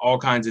under all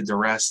kinds of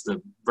duress,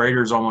 the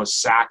Raiders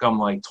almost sack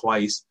him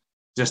twice,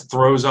 just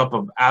throws up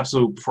an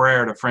absolute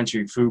prayer to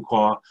Frenchy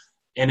Fuqua.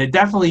 And it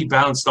definitely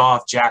bounced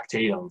off Jack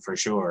Tatum for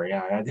sure.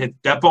 Yeah,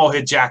 that ball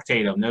hit Jack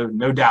Tatum,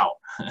 no doubt.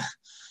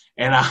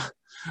 And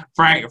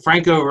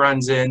Franco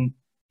runs in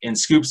and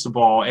scoops the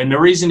ball. And the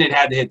reason it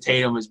had to hit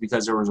Tatum is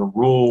because there was a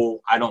rule.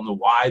 I don't know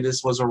why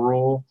this was a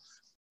rule,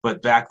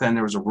 but back then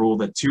there was a rule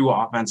that 2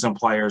 offensive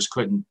players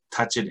couldn't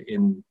touch it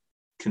in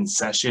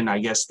concession. I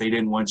guess they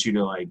didn't want you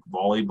to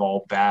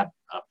volleyball bat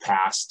a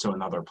pass to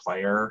another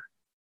player.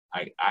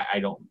 I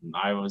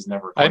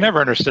never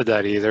understood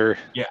that either.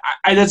 Yeah,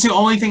 that's the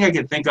only thing I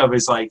could think of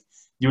is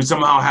you would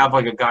somehow have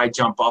a guy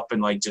jump up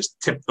and just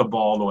tip the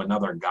ball to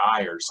another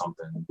guy or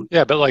something.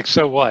 Yeah, but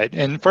so what?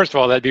 And first of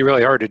all, that'd be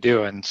really hard to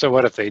do. And so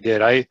what if they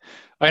did? I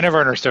never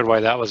understood why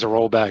that was a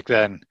rule back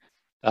then.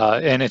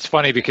 And it's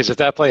funny because if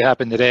that play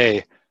happened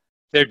today,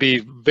 there'd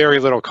be very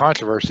little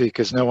controversy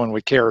because no one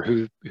would care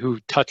who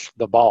touched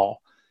the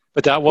ball.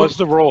 But that was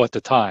the rule at the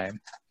time.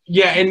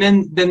 Yeah, and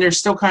then there's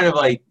still kind of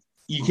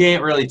you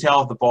can't really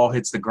tell if the ball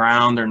hits the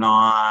ground or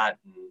not.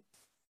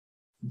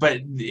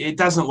 But it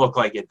doesn't look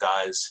like it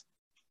does.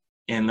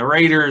 And the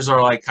Raiders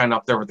are kind of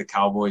up there with the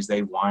Cowboys.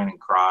 They whine and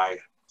cry.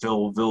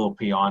 Phil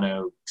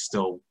Villapiano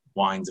still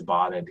whines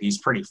about it. He's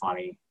pretty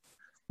funny.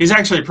 He's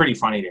actually pretty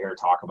funny to hear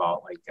talk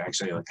about.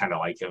 Actually, I kind of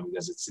like him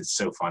because it's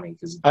so funny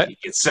because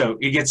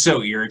he gets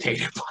so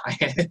irritated by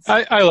it.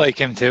 I like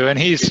him too, and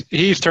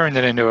he's turned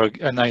it into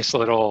a nice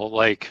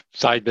little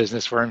side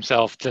business for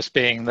himself, just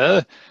being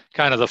the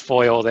kind of the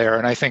foil there.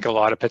 And I think a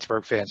lot of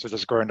Pittsburgh fans are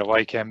just growing to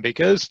like him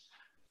because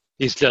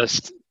he's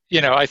just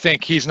I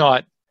think he's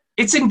not.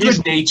 It's in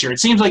good nature. It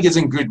seems like it's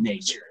in good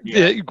nature.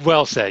 Yeah.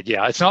 Well said.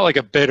 Yeah, it's not like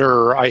a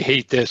bitter. I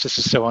hate this. This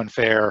is so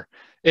unfair.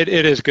 it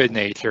is good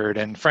natured.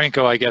 And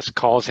Franco, I guess,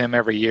 calls him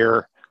every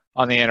year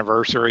on the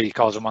anniversary. He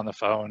calls him on the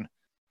phone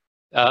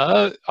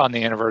on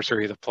the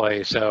anniversary of the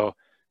play. So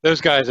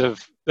those guys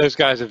have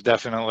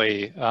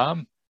definitely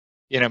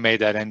made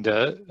that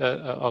into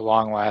a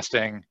long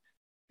lasting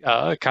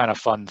kind of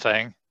fun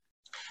thing.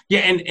 Yeah,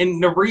 and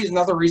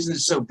another reason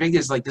it's so big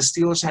is like the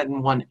Steelers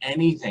hadn't won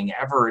anything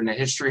ever in the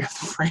history of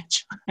the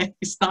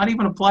franchise. Not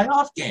even a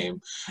playoff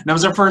game. And that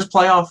was their first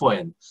playoff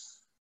win.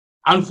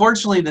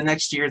 Unfortunately, the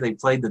next year they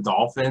played the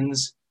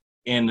Dolphins,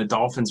 and the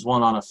Dolphins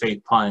won on a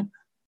fake punt.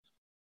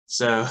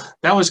 So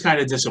that was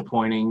kind of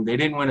disappointing. They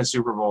didn't win a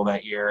Super Bowl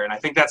that year, and I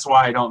think that's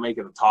why I don't make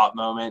it a top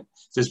moment,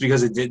 just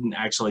because it didn't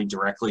actually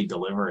directly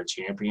deliver a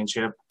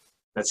championship.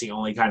 That's the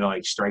only kind of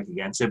like strike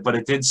against it. But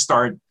it did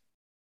start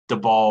the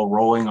ball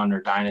rolling on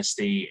their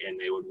dynasty, and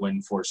they would win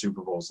 4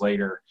 Super Bowls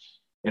later.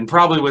 And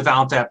probably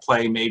without that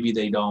play, maybe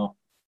they don't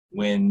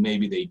win,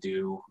 maybe they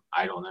do.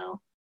 I don't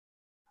know.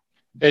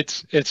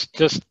 It's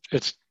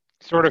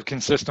sort of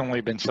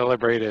consistently been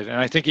celebrated, and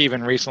I think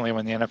even recently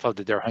when the NFL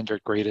did their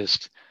 100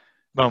 greatest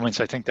moments,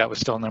 I think that was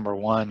still number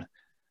one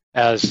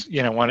as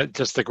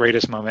just the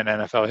greatest moment in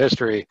NFL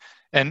history.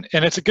 And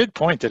it's a good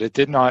point that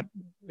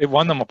it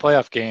won them a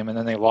playoff game and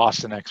then they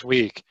lost the next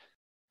week.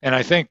 And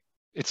I think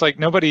it's like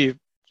nobody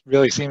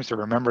really seems to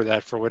remember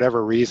that for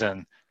whatever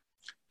reason.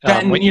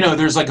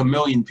 There's like a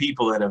million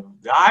people that have.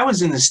 I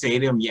was in the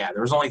stadium. Yeah,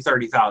 there was only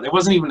 30,000. It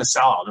wasn't even a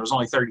sellout. There was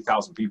only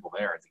 30,000 people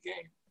there at the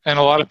game. And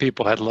a lot of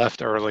people had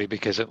left early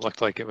because it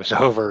looked like it was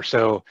over.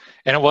 So,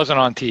 and it wasn't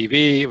on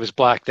TV. It was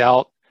blacked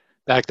out.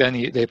 Back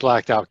then, they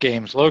blacked out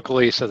games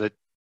locally so that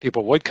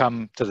people would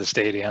come to the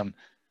stadium.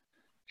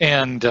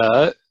 And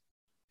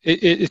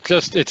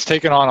it's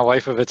taken on a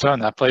life of its own.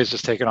 That play has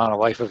just taken on a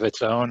life of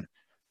its own,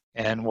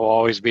 and will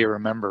always be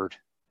remembered.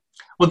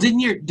 Well, didn't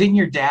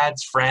your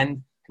dad's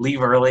friend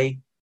leave early?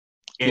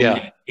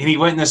 And he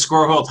went in the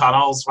Squirrel Hill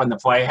tunnels when the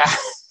play happened.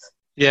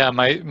 Yeah,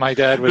 my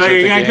dad was.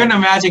 I couldn't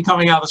imagine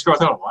coming out of the Squirrel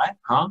Hill. What?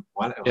 Huh?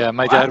 What? Yeah,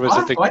 my dad was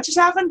at the. What just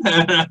happened?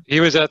 He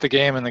was at the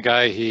game, and the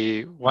guy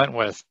he went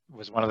with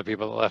was one of the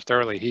people that left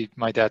early.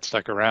 My dad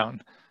stuck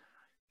around,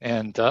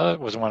 and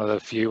was one of the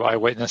few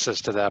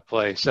eyewitnesses to that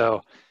play.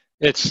 So,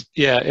 it's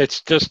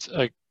just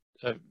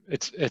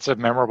it's a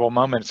memorable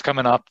moment. It's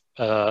coming up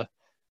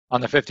on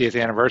the 50th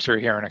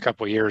anniversary here in a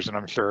couple of years, and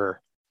I'm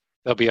sure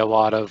there'll be a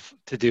lot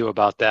to do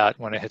about that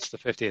when it hits the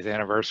 50th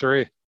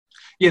anniversary.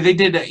 Yeah, they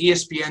did.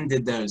 ESPN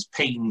did those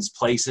Peyton's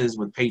Places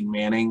with Peyton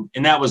Manning,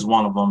 and that was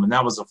one of them. And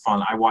that was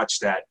I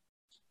watched that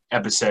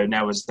episode, and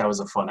that was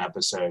a fun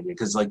episode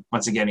because, like,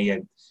 once again, he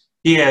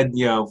had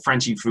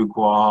Frenchie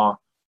Fuqua,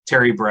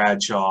 Terry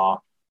Bradshaw,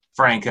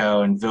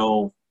 Franco, and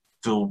Phil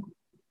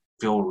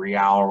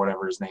Real or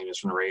whatever his name is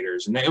from the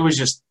Raiders, and it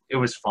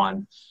was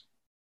fun.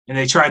 And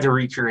they tried to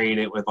recreate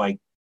it with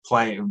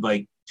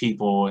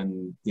people,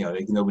 and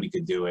nobody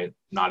could do it.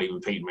 Not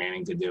even Peyton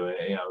Manning could do it.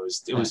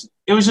 It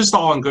was just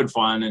all in good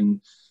fun,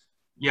 and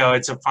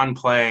it's a fun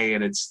play,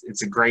 and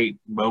it's a great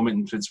moment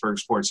in Pittsburgh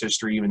sports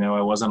history. Even though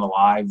I wasn't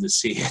alive to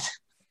see it,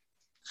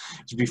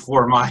 it's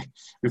before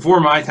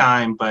my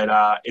time,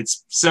 but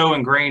it's so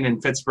ingrained in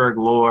Pittsburgh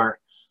lore.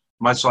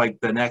 Much like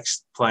the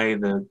next play,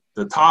 the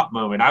top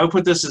moment. I would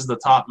put this as the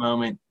top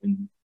moment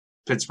in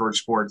Pittsburgh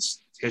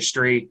sports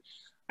history.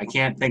 I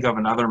can't think of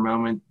another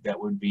moment that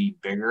would be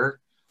bigger.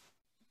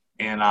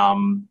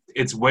 And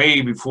it's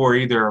way before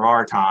either of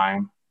our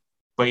time.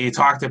 But you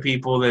talk to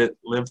people that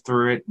lived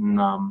through it.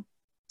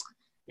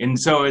 And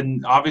so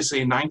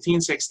obviously in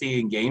 1960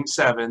 in Game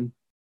 7,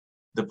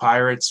 the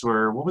Pirates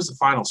were – what was the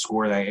final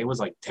score? It was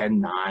like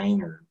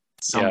 10-9 or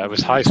something. Yeah, it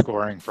was high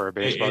scoring for a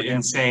baseball game.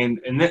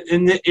 Insane. And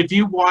if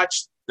you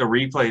watch the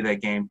replay of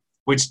that game,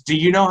 which do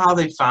you know how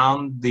they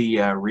found the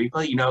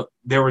replay?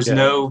 There was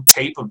no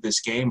tape of this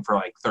game for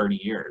like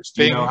 30 years.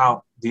 Do you know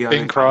how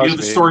Bing Crosby. You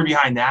know the story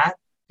behind that?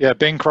 Yeah,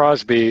 Bing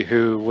Crosby,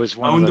 who was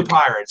one of the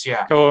Pirates,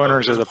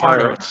 co-owners of the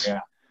Pirates.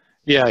 Owner,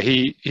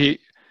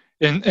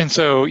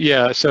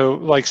 So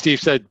like Steve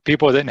said,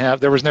 people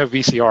there was no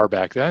VCR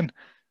back then,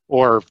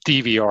 or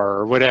DVR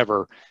or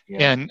whatever.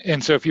 Yeah.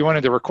 And so if you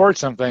wanted to record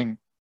something,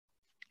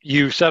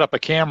 you set up a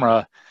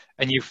camera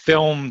and you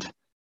filmed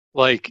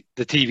like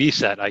the TV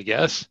set, I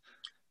guess.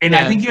 And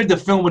I think you had to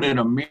film it in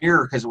a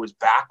mirror because it was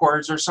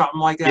backwards or something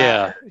like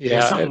that.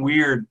 Yeah. Something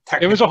weird.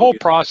 It was a whole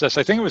process.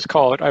 I think it was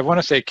called, I want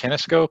to say,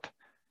 kinescope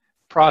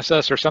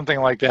process or something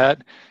like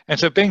that. And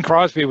so Bing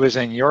Crosby was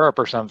in Europe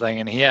or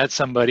something, and he had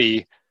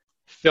somebody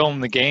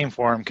film the game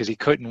for him because he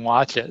couldn't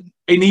watch it.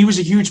 And he was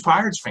a huge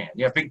Pirates fan.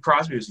 Yeah, Bing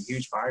Crosby was a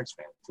huge Pirates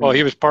fan. Well,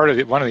 he was part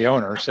of one of the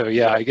owners, so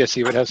yeah, I guess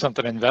he would have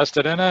something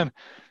invested in it.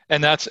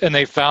 And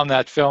they found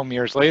that film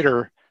years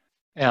later,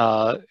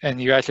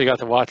 and you actually got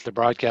to watch the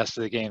broadcast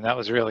of the game. That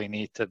was really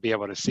neat to be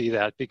able to see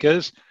that,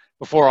 because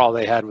before all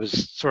they had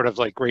was sort of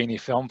like grainy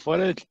film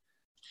footage.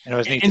 And it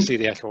was neat to see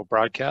the actual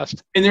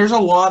broadcast. And there's a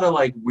lot of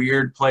like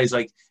weird plays.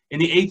 Like in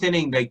the 8th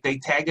inning, they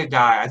tag a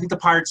guy. I think the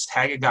Pirates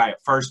tag a guy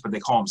at first, but they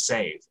call him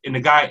safe. And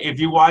the guy, if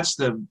you watch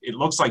it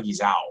looks like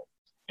he's out.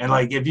 And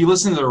like if you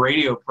listen to the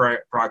radio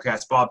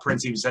broadcast, Bob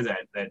Prince even said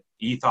that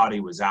he thought he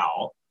was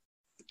out.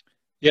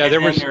 Yeah, and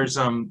there then was there's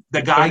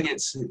the guy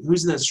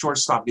who's the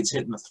shortstop gets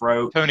hit in the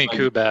throat. Tony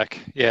Kubek.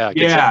 Yeah,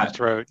 gets hit in Yeah, the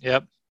throat.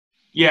 Yep.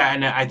 yeah,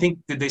 and I think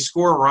did they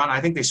score a run?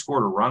 I think they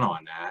scored a run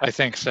on that. I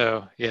think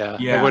so. Yeah,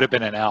 it Yeah, would have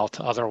been an out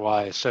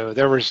otherwise. So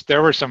there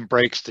were some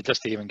breaks to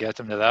just even get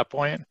them to that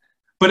point.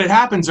 but it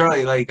happens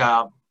early. Like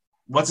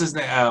what's his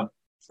name?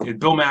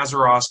 Bill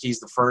Mazeroski's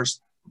the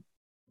first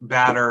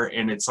batter,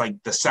 and it's like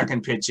the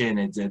second pitch in,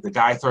 and the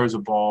guy throws a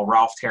ball.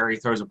 Ralph Terry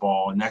throws a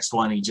ball, and next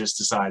one he just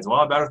decides,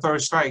 well, I better throw a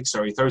strike.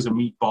 So he throws a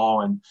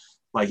meatball, and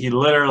like he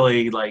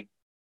literally like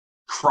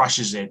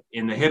crushes it.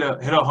 And to hit a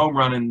home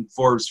run in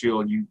Forbes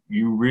Field,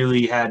 you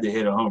really had to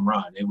hit a home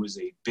run. It was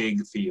a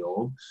big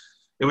field.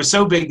 It was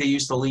so big they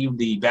used to leave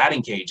the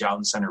batting cage out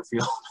in center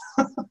field.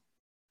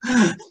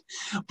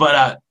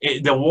 But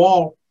the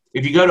wall,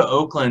 if you go to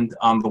Oakland,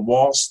 the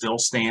wall still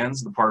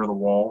stands, the part of the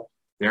wall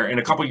there.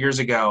 And a couple years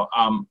ago,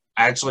 I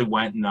actually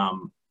went and I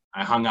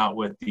hung out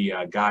with the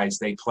guys.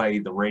 They play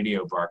the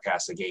radio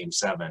broadcast of Game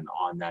 7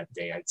 on that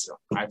day. I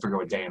forget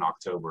what day in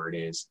October it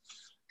is,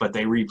 but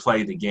they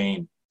replay the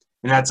game.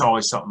 And that's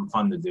always something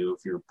fun to do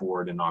if you're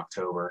bored in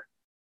October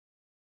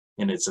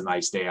and it's a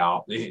nice day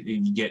out.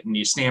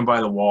 You stand by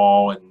the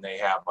wall, and they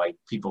have like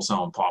people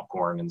selling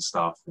popcorn and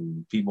stuff,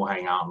 and people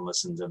hang out and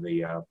listen to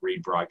the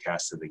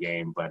rebroadcast of the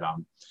game. But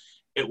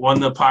it won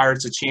the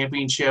Pirates a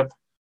championship.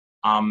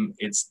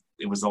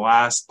 It was the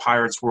last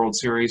Pirates World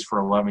Series for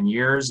 11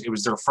 years. It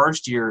was their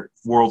first year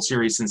World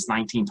Series since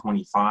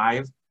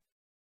 1925.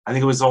 I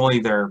think it was only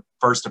their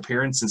first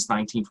appearance since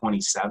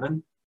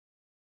 1927.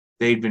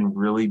 They'd been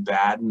really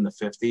bad in the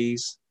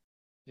 50s.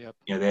 Yep.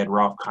 You know, they had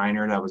Ralph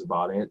Kiner. That was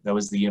about it. That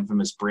was the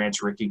infamous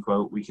Branch Rickey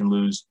quote: "We can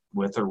lose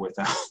with or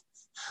without,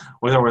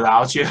 with or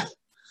without you."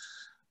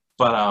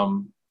 But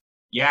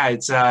yeah,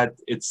 it's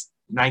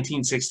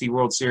 1960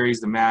 World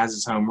Series. The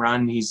Maz home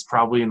run. He's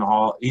probably in the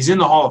Hall. He's in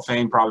the Hall of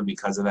Fame probably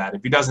because of that.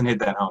 If he doesn't hit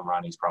that home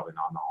run, he's probably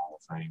not in the Hall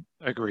of Fame.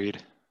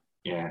 Agreed.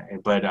 Yeah,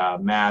 but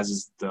Maz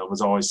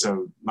was always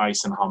so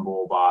nice and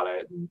humble about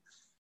it, and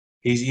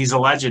he's a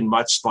legend,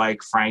 much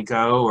like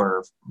Franco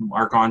or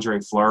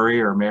Marc-Andre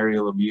Fleury or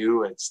Mario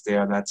Lemieux.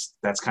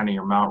 That's kind of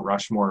your Mount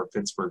Rushmore of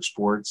Pittsburgh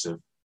sports.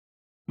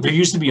 There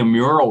used to be a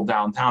mural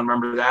downtown.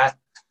 Remember that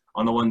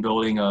on the one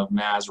building of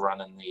Maz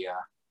running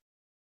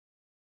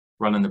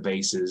the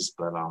bases,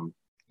 but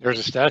there's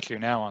a statue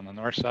now on the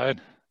north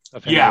side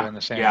of him doing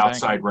the same thing.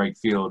 Outside right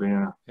field.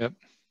 Yeah. Yep.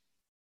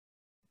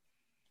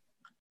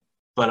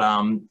 But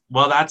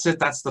well, that's it.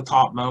 That's the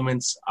top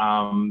moments.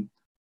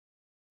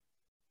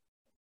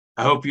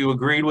 I hope you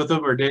agreed with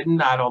them or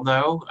didn't. I don't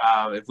know.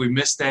 If we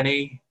missed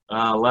any,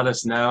 let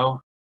us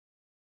know.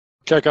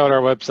 Check out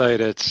our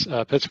website. It's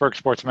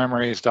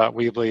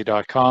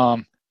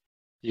pittsburghsportsmemories.weebly.com.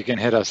 You can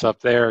hit us up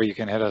there. You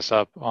can hit us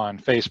up on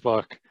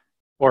Facebook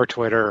or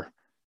Twitter.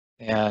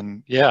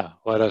 And yeah,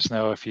 let us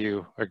know if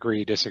you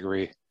agree,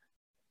 disagree.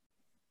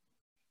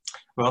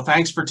 Well,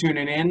 thanks for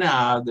tuning in.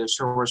 This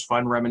sure was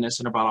fun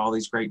reminiscing about all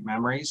these great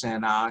memories,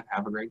 and have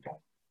a great day.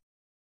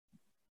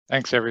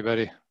 Thanks,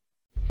 everybody.